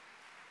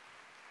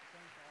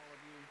thank all of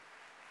you.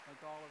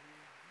 Thank all of you.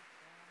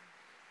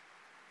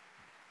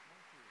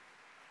 Thank you.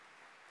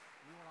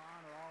 We want to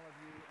honor all of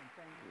you and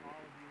thank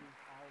all of you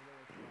all the way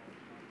across.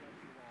 God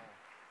bless you all.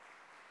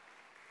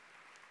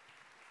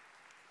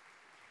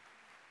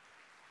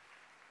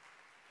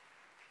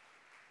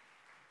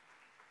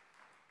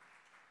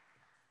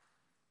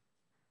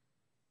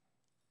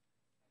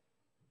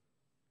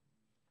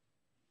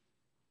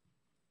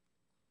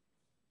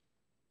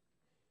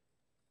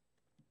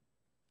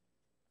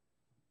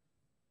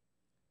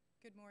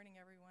 Good morning,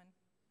 everyone.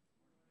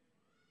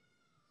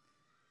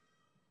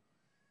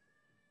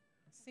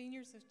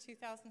 Seniors of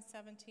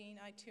 2017,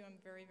 I too am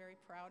very, very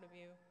proud of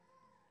you.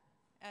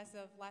 As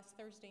of last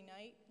Thursday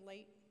night,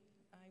 late,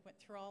 I went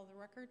through all the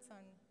records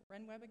on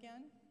RenWeb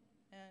again,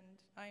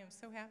 and I am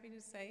so happy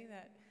to say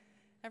that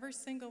every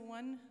single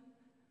one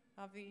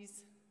of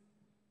these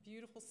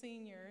beautiful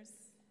seniors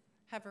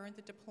have earned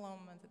the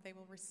diploma that they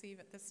will receive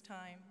at this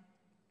time.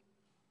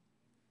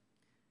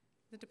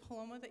 The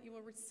diploma that you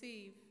will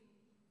receive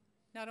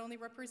not only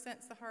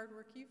represents the hard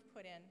work you've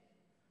put in,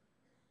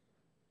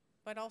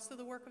 but also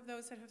the work of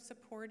those that have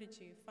supported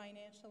you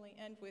financially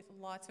and with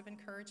lots of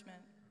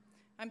encouragement.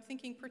 I'm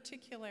thinking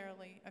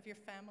particularly of your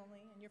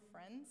family and your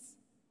friends,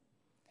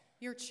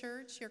 your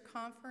church, your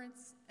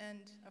conference,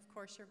 and of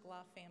course your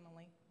GLAA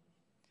family.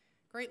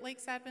 Great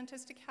Lakes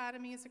Adventist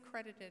Academy is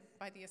accredited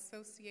by the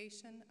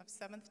Association of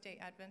Seventh-day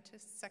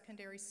Adventist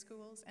Secondary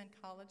Schools and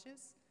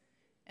Colleges,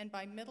 and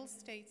by Middle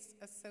States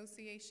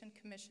Association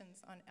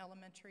Commissions on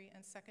Elementary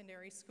and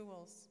Secondary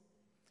Schools.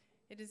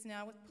 It is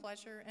now with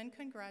pleasure and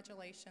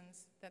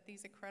congratulations that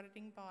these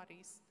accrediting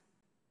bodies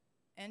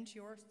and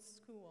your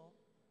school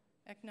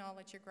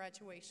acknowledge your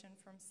graduation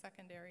from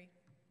secondary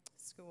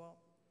school.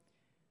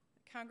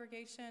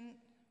 Congregation,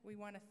 we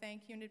want to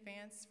thank you in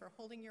advance for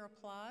holding your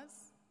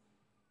applause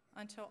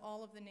until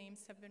all of the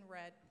names have been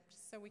read,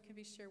 so we can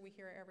be sure we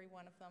hear every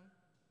one of them.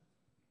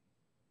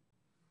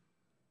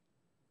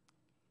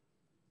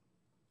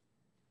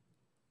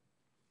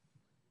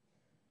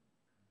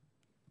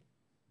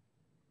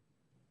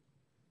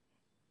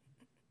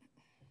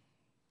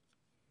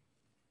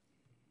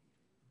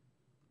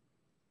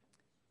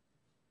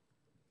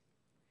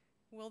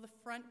 Will the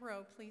front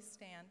row please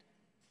stand?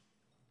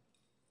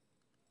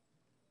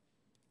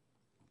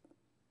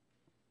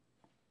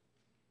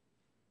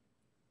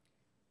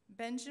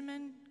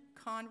 Benjamin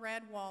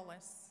Conrad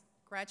Wallace,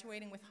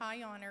 graduating with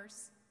high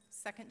honors,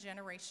 second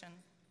generation.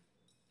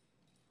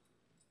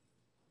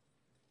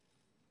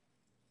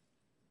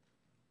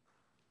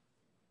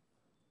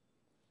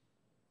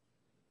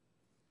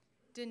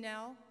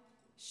 Danelle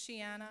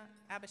Shiana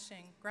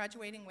Abishing,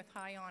 graduating with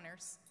high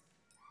honors.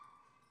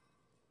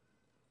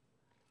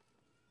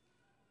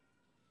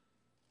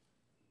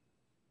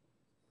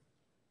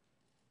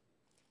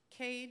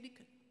 Cade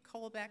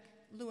Kolbeck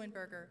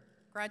Leuenberger,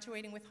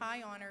 graduating with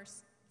high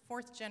honors,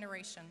 fourth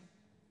generation.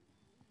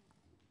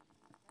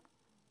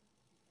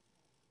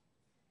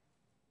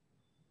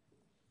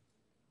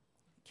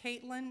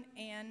 Caitlin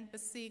Ann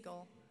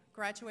Besiegel,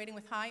 graduating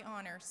with high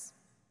honors.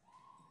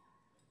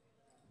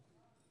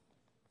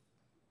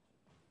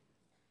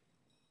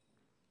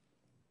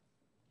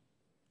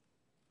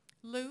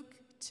 Luke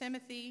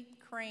Timothy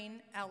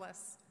Crane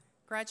Ellis,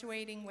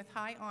 graduating with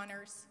high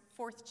honors,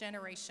 fourth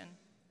generation.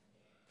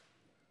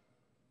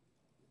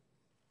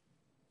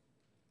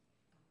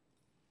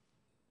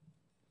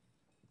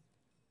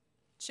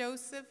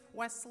 Joseph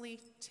Wesley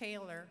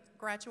Taylor,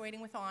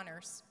 graduating with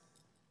honors.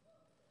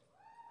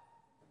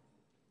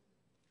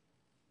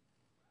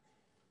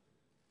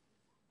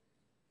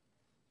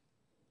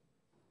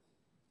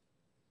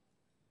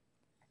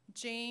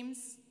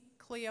 James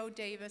Cleo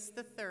Davis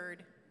III.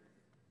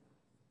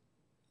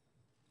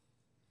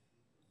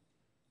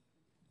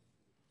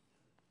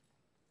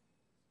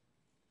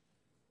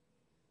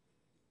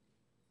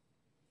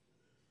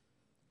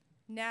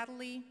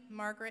 Natalie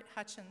Margaret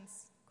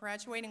Hutchins,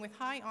 graduating with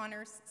high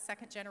honors,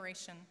 second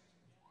generation.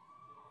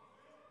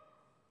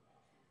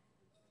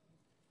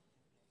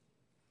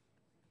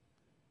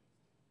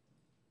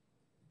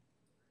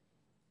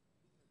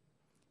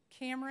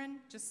 Cameron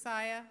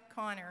Josiah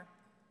Connor,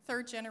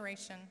 third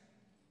generation.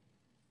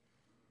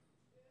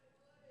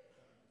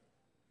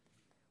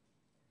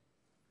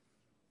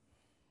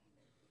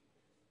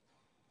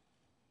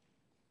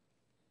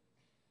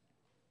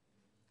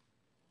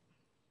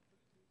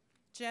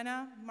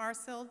 Jenna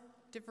Marcel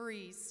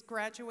DeVries,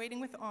 graduating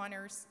with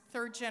honors,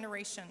 third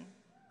generation.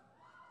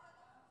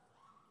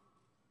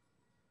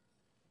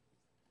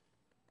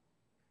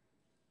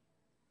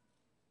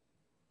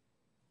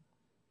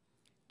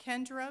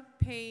 Kendra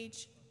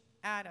Page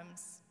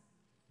Adams.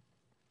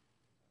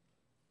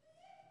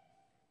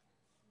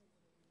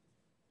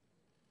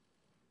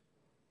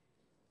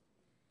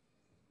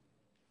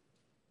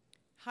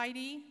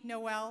 Heidi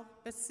Noel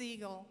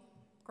Besiegel,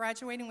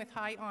 graduating with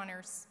high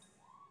honors.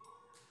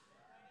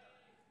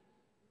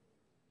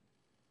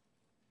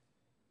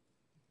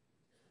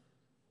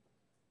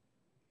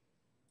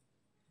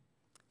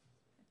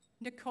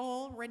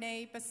 Nicole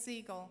Renee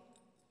Besiegel,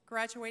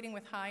 graduating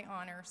with high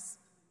honors.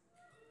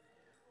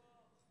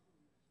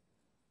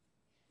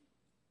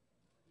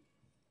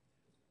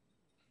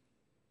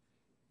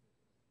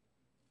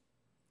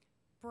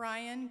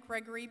 Brian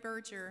Gregory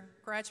Berger,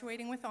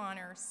 graduating with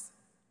honors.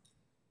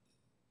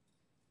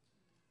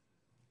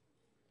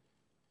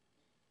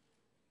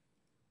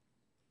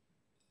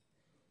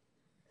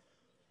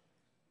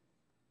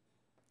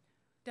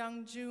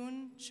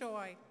 Dongjun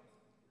Choi.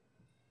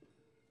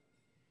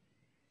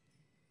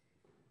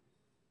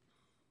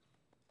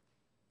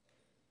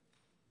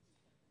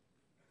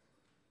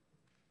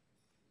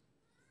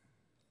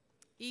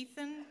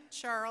 Ethan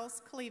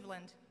Charles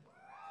Cleveland.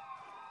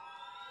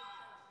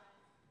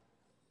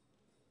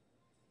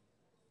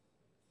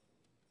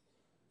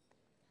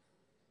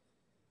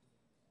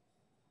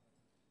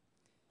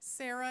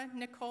 Sarah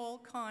Nicole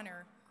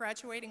Connor,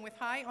 graduating with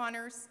high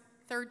honors,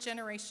 third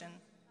generation.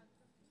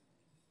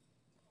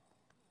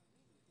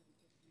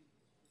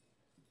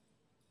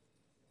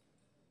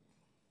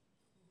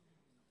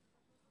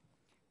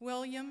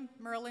 William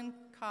Merlin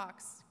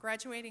Cox,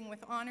 graduating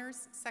with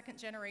honors, second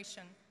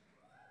generation.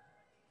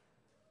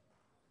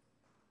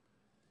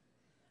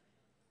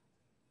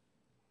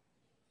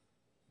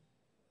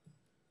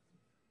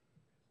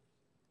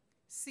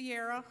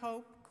 Sierra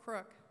Hope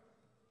Crook.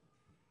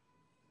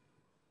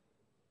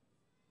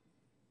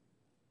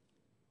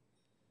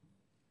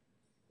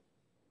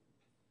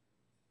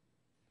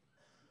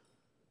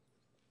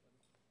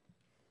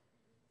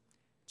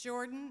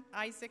 Jordan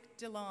Isaac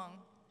DeLong.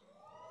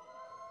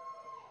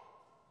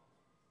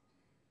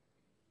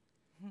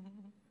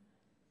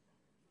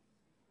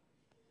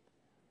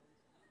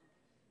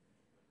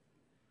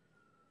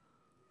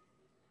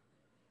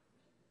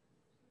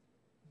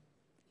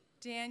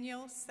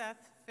 Daniel Seth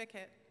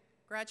Fickett,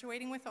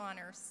 graduating with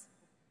honors.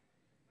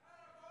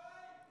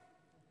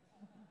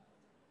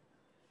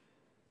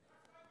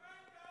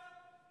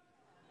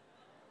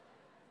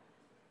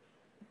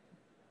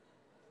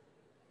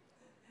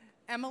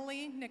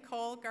 Emily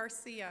Nicole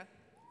Garcia,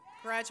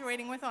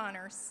 graduating with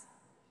honors.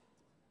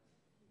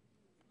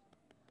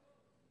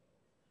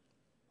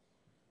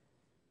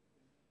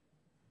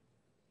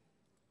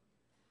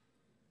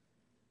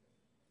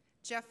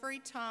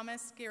 Jeffrey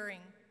Thomas Gearing,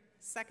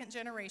 second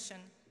generation.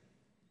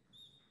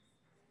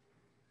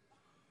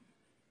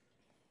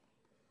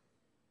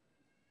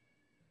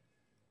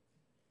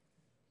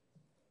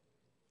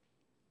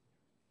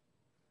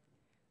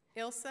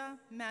 Ilsa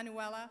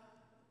Manuela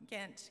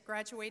Gent,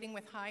 graduating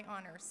with high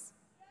honors.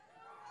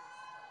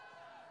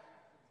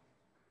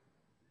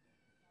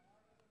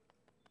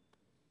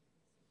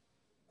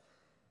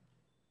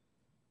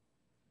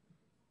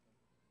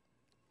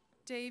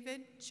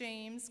 David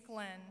James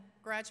Glenn,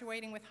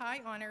 graduating with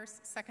high honors,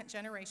 second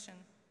generation.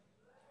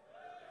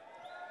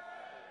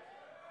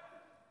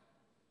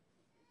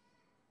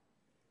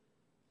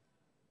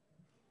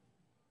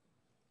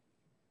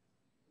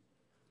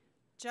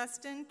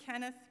 Justin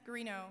Kenneth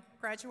Greeno,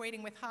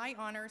 graduating with high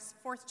honors,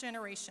 fourth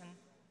generation.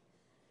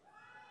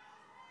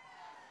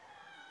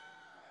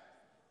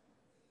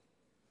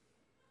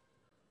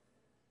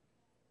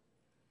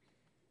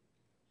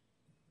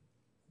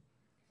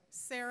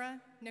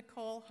 Sarah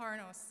Nicole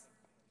Harnos.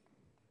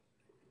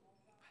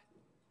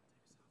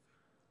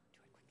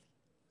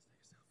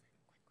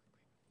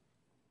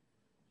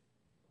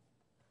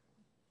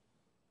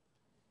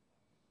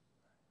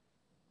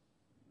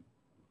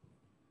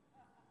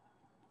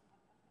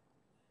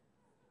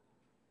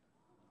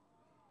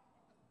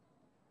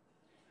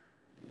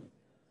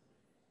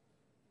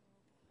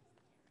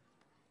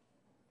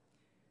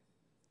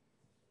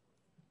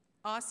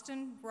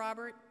 Austin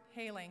Robert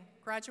Haling,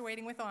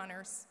 graduating with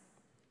honors.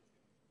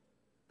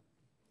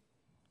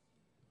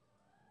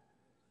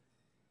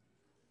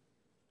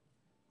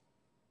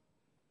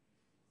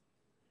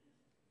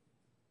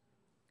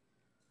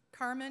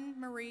 Carmen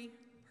Marie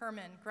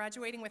Herman,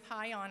 graduating with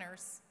high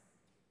honors.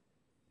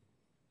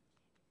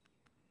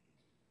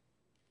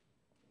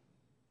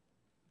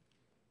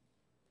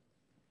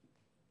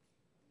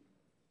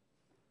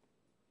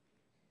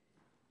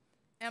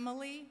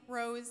 Emily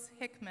Rose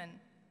Hickman,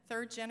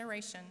 third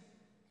generation.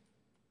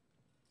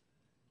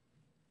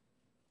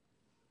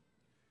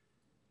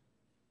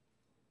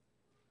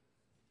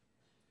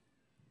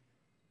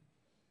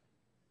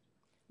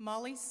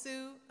 Molly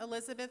Sue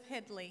Elizabeth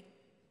Hidley.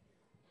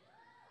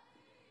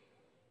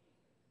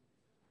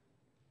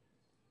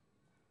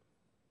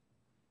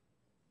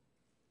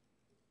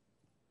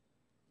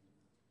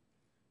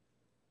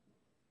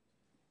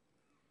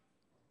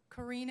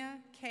 Karina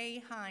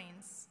K.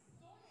 Hines.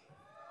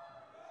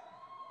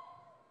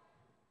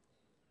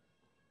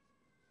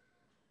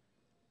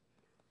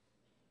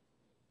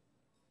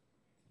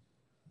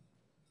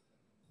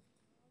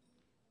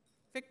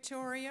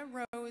 Victoria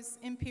Rose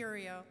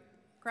Imperio,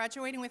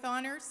 graduating with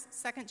honors,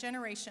 second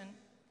generation.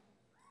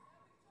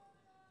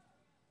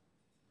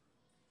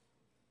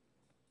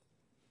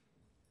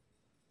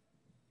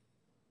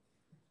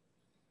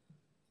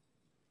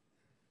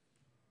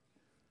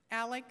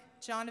 Alec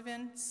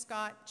Jonovan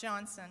Scott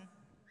Johnson.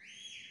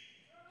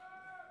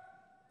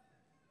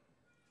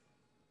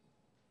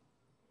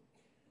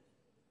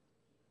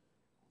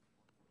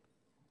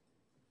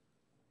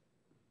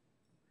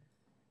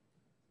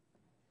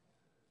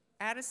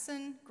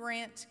 Addison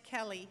Grant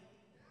Kelly.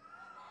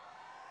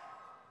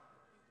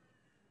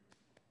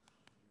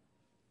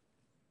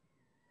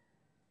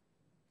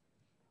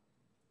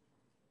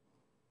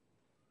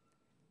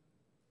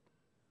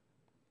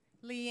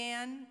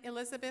 Leanne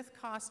Elizabeth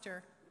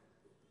Coster.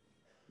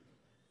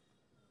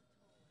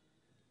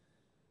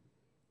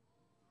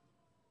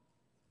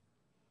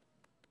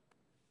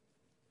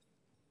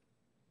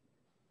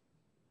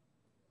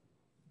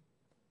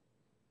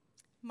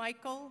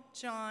 Michael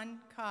John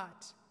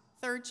Cott,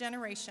 third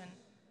generation.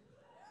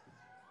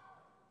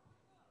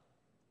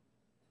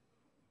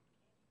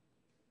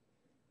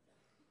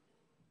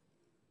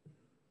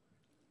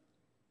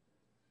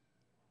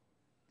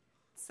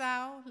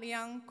 Cao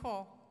Liang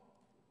Ko.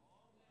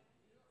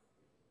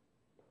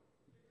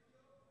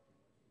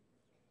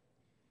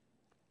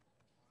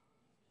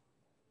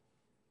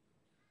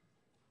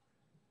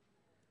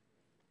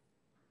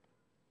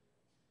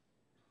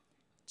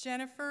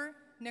 Jennifer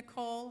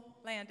Nicole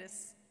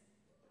Landis.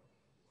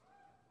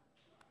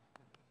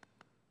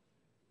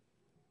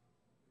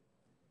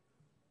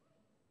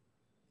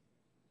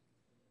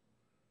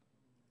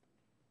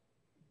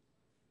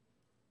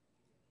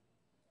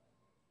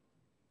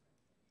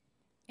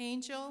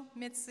 Angel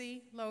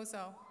Mitzi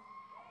Lozo,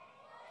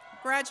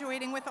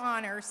 graduating with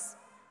honors.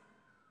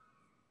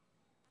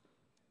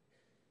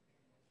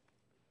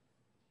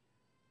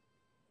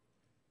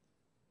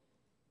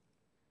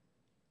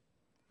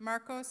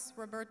 Marcos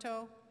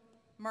Roberto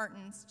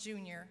Martins,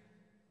 Jr.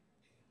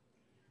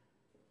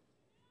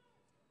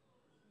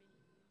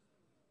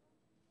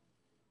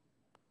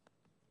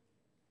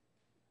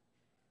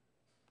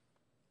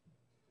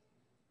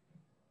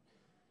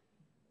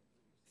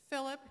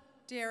 Philip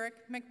Derek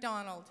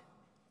McDonald.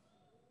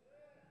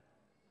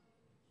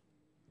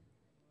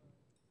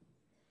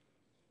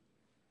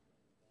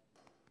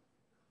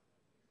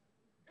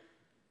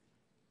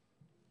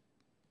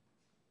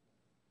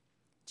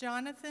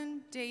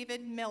 Jonathan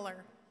David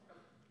Miller.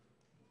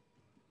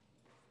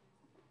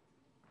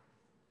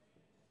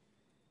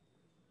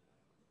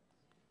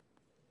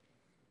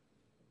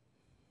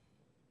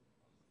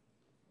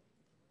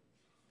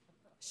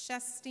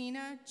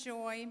 Shastina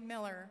Joy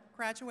Miller,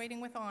 graduating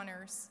with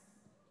honors.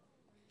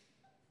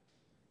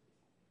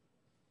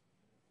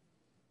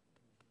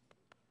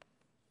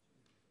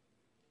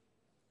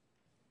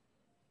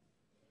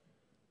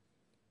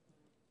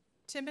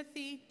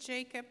 Timothy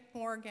Jacob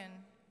Morgan,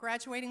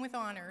 graduating with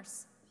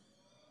honors.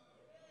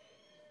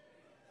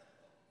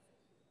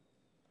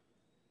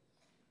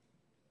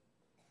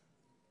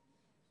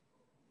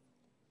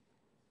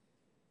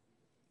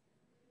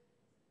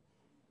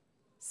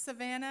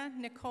 Savannah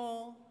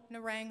Nicole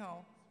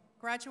Naranjo,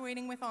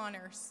 graduating with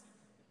honors.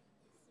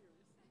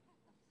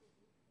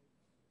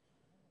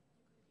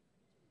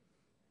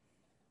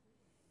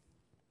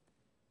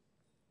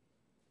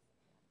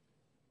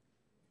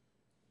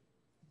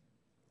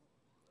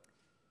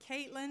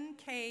 Caitlin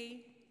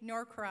K.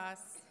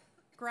 Norcross,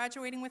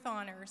 graduating with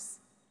honors.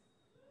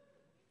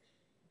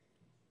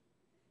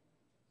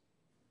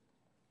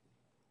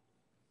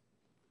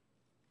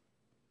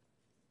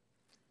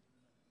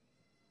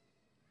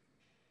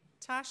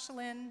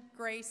 Tashlyn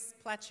Grace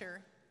Pletcher.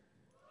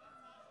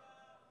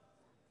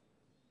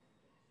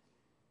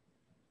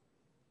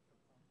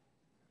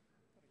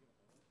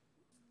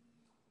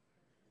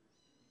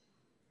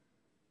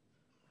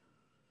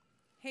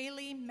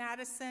 Haley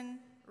Madison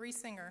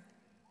Riesinger,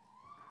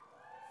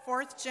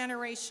 fourth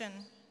generation.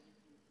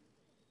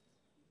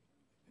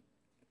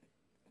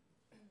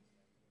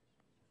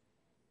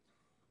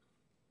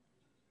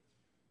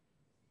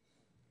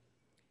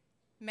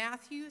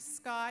 Matthew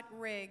Scott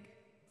Rigg,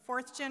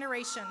 fourth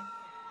generation.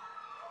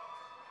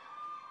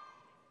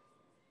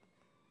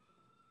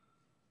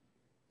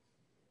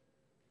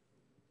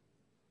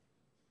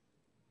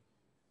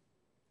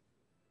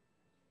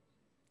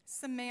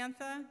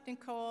 Samantha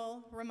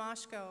Nicole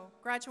Romashko,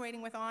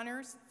 graduating with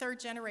honors, third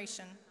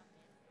generation.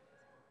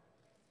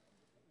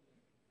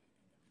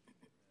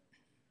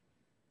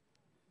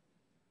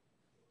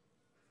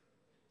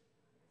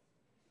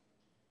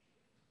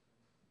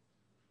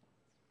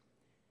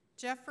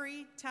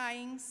 Jeffrey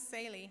Tying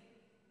Saley.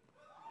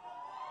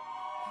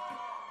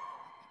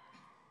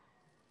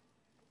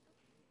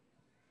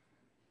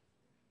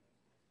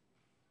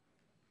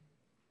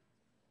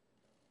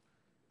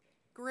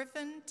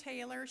 Griffin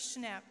Taylor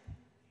Schnepp,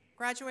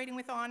 graduating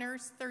with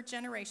honors, third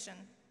generation.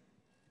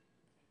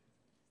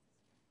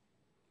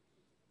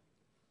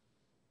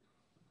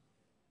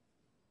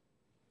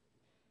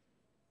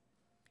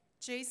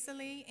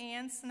 Jacely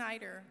Ann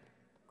Snyder,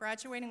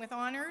 graduating with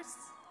honors,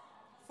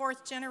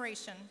 fourth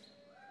generation.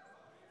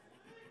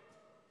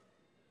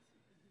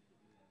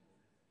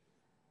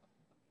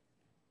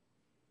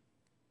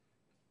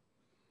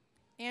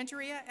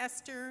 Andrea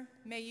Esther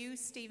Mayu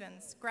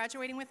Stevens,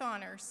 graduating with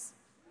honors.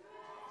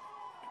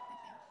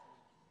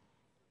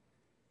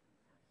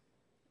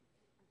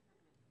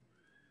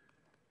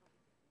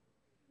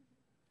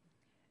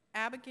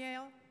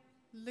 Abigail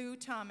Lou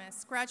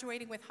Thomas,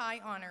 graduating with high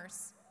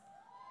honors.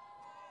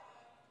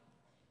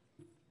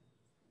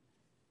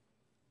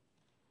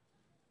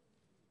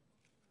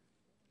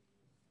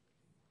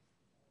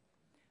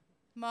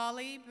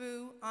 Molly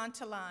Boo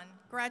Antalan,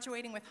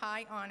 graduating with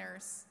high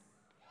honors.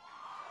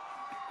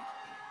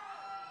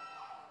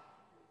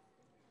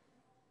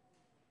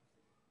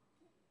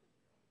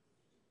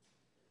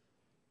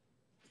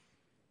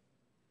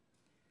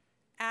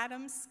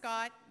 Adam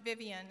Scott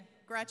Vivian,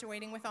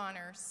 graduating with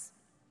honors.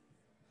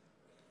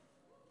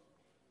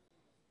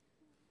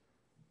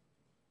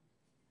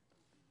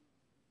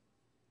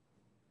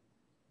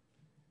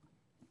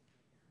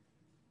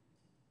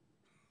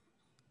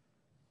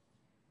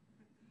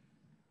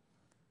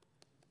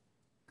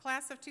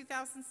 Class of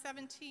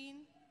 2017,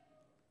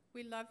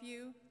 we love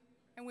you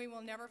and we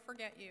will never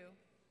forget you.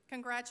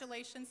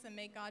 Congratulations and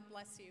may God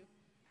bless you.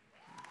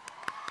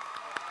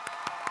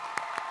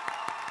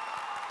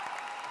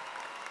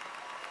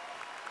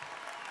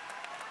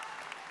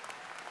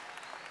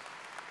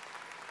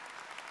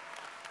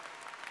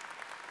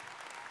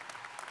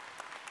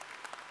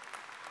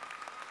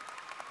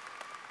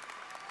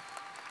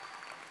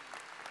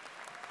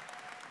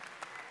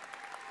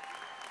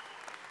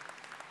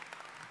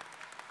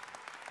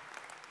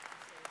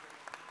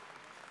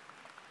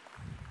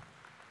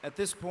 At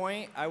this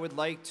point, I would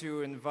like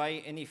to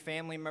invite any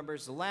family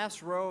members. The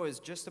last row is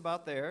just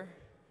about there.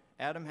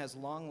 Adam has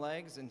long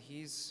legs, and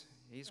he's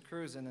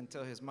cruising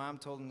until his mom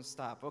told him to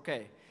stop.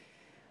 Okay.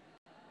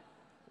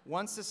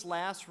 Once this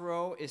last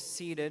row is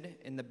seated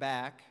in the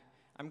back,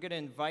 I'm going to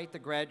invite the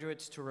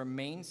graduates to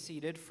remain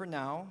seated for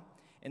now.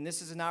 And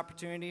this is an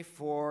opportunity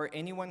for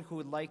anyone who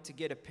would like to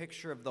get a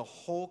picture of the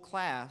whole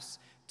class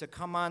to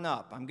come on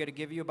up. I'm going to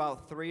give you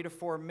about 3 to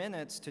 4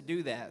 minutes to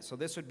do that. So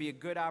this would be a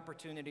good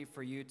opportunity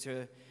for you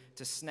to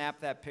snap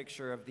that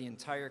picture of the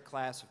entire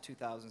class of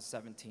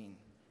 2017.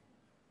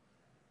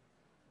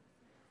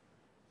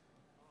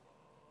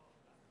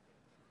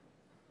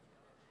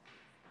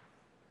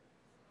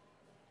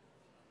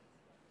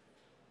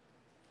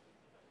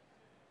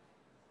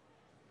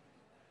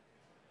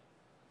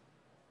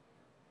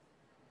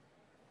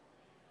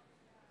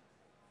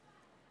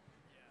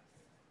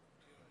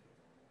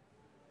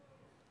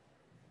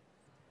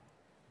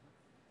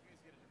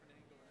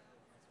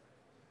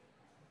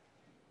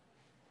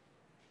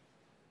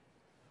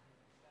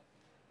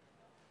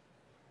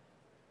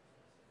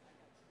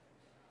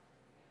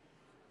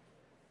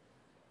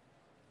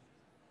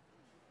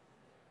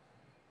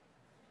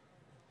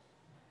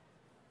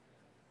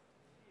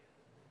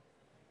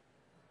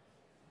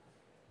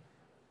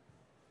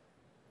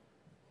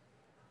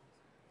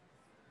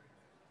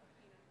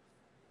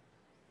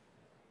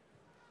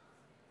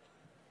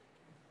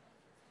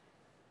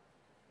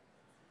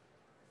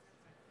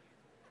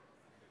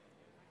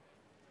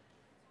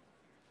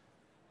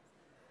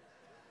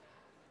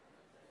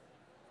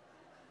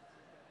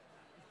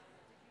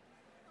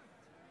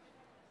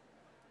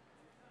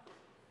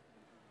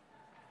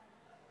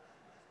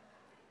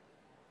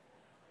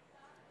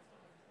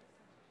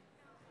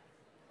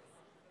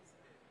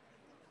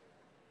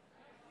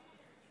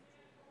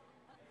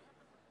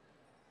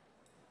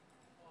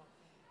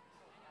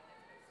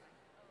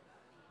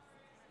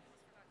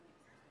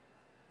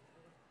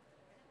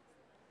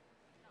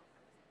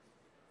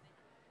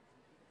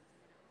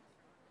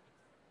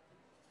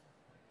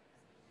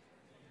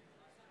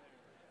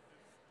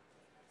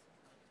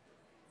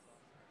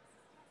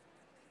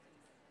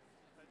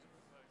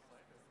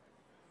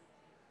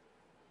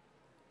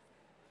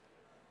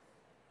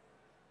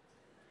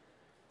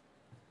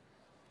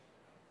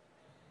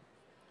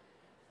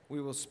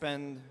 We will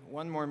spend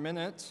 1 more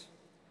minute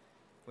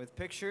with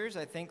pictures.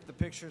 I think the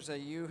pictures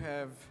that you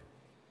have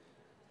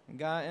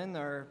gotten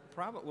will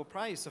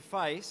probably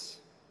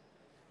suffice.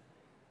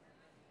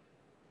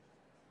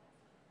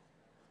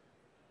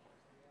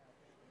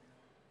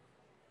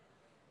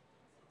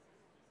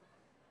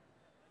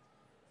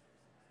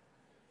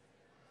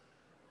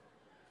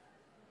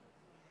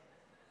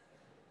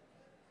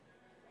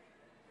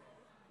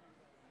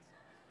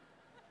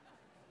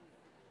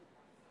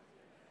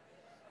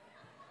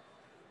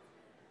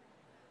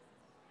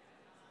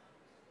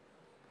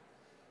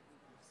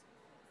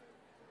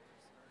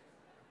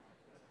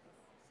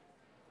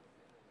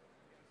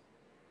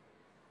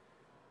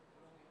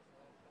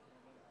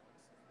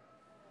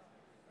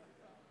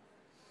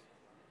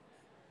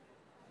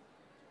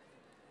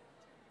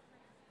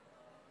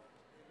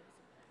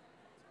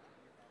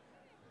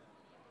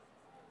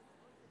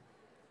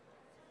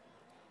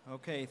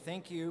 Okay,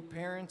 thank you,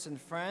 parents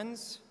and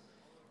friends.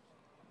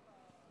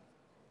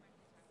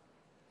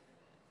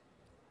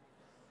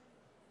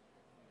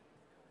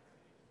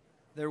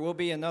 There will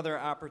be another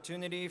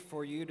opportunity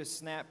for you to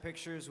snap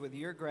pictures with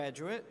your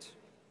graduate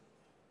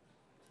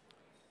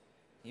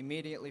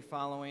immediately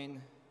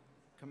following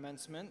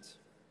commencement.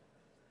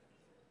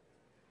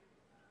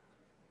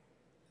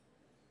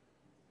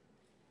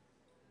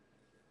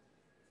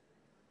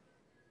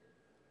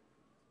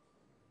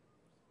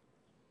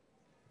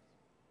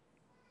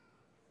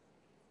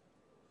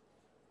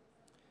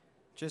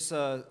 Just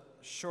a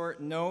short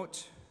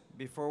note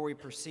before we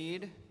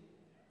proceed.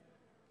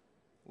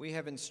 We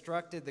have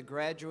instructed the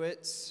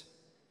graduates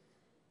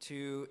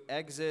to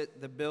exit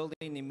the building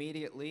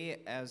immediately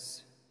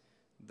as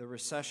the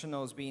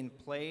recessional is being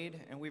played,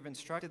 and we've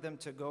instructed them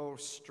to go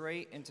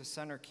straight into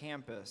center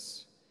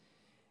campus.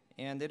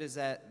 And it is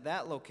at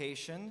that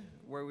location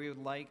where we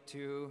would like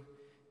to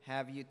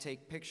have you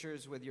take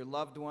pictures with your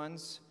loved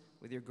ones,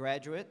 with your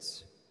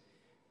graduates.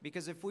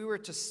 Because if we were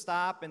to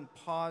stop and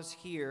pause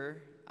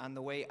here on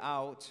the way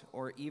out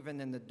or even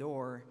in the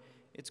door,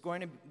 it's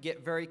going to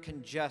get very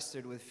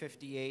congested with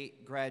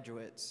 58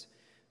 graduates.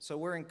 So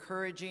we're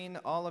encouraging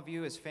all of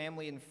you as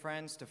family and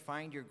friends to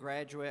find your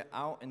graduate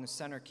out in the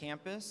center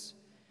campus.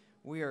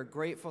 We are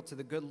grateful to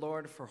the good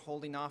Lord for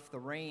holding off the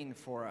rain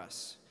for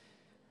us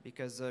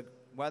because the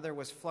weather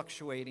was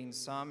fluctuating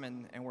some,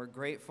 and we're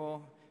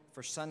grateful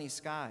for sunny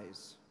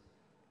skies.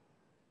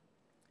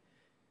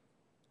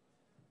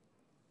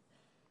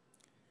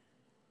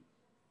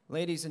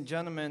 Ladies and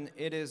gentlemen,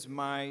 it is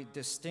my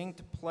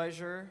distinct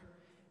pleasure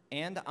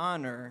and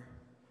honor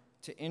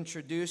to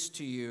introduce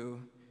to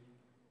you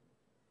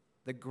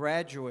the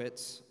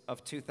graduates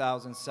of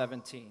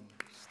 2017.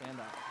 Stand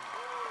up.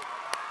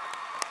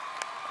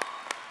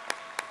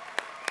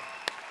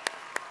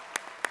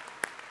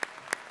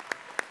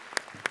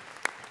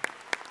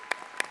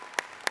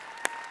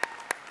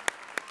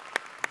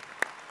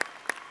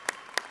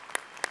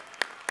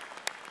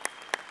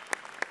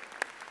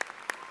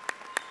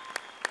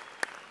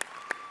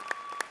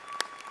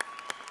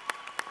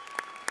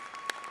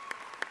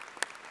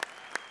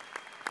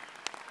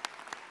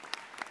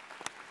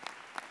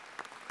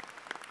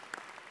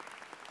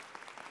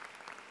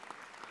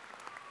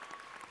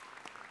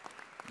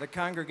 The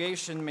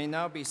congregation may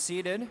now be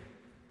seated.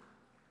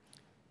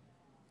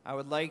 I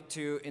would like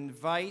to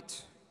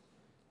invite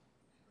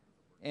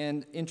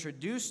and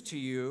introduce to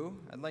you,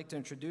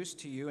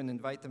 and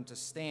invite them to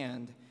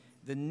stand,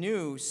 the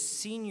new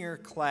senior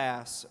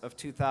class of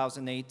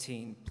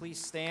 2018. Please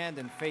stand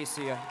and face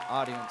the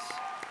audience.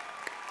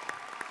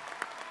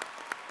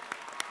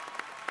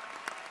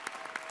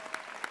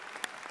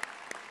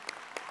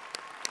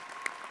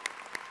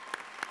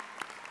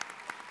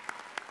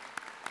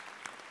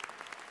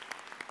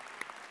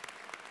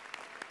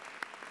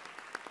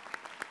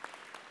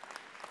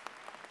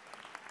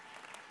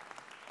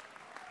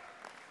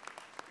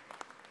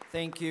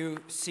 Thank you,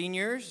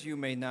 seniors. You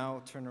may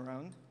now turn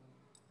around.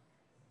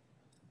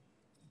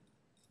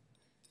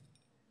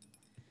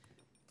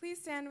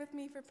 Please stand with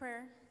me for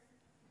prayer.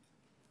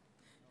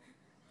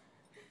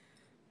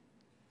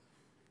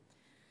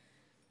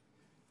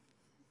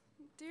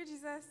 Dear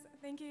Jesus,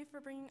 thank you for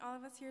bringing all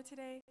of us here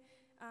today.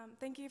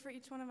 Thank you for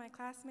each one of my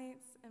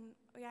classmates, and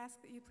we ask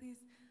that you please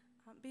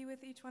be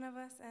with each one of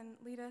us and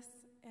lead us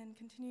and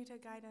continue to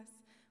guide us.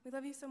 We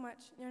love you so much.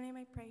 In your name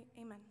I pray,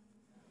 amen.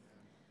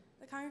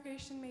 The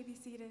congregation may be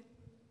seated.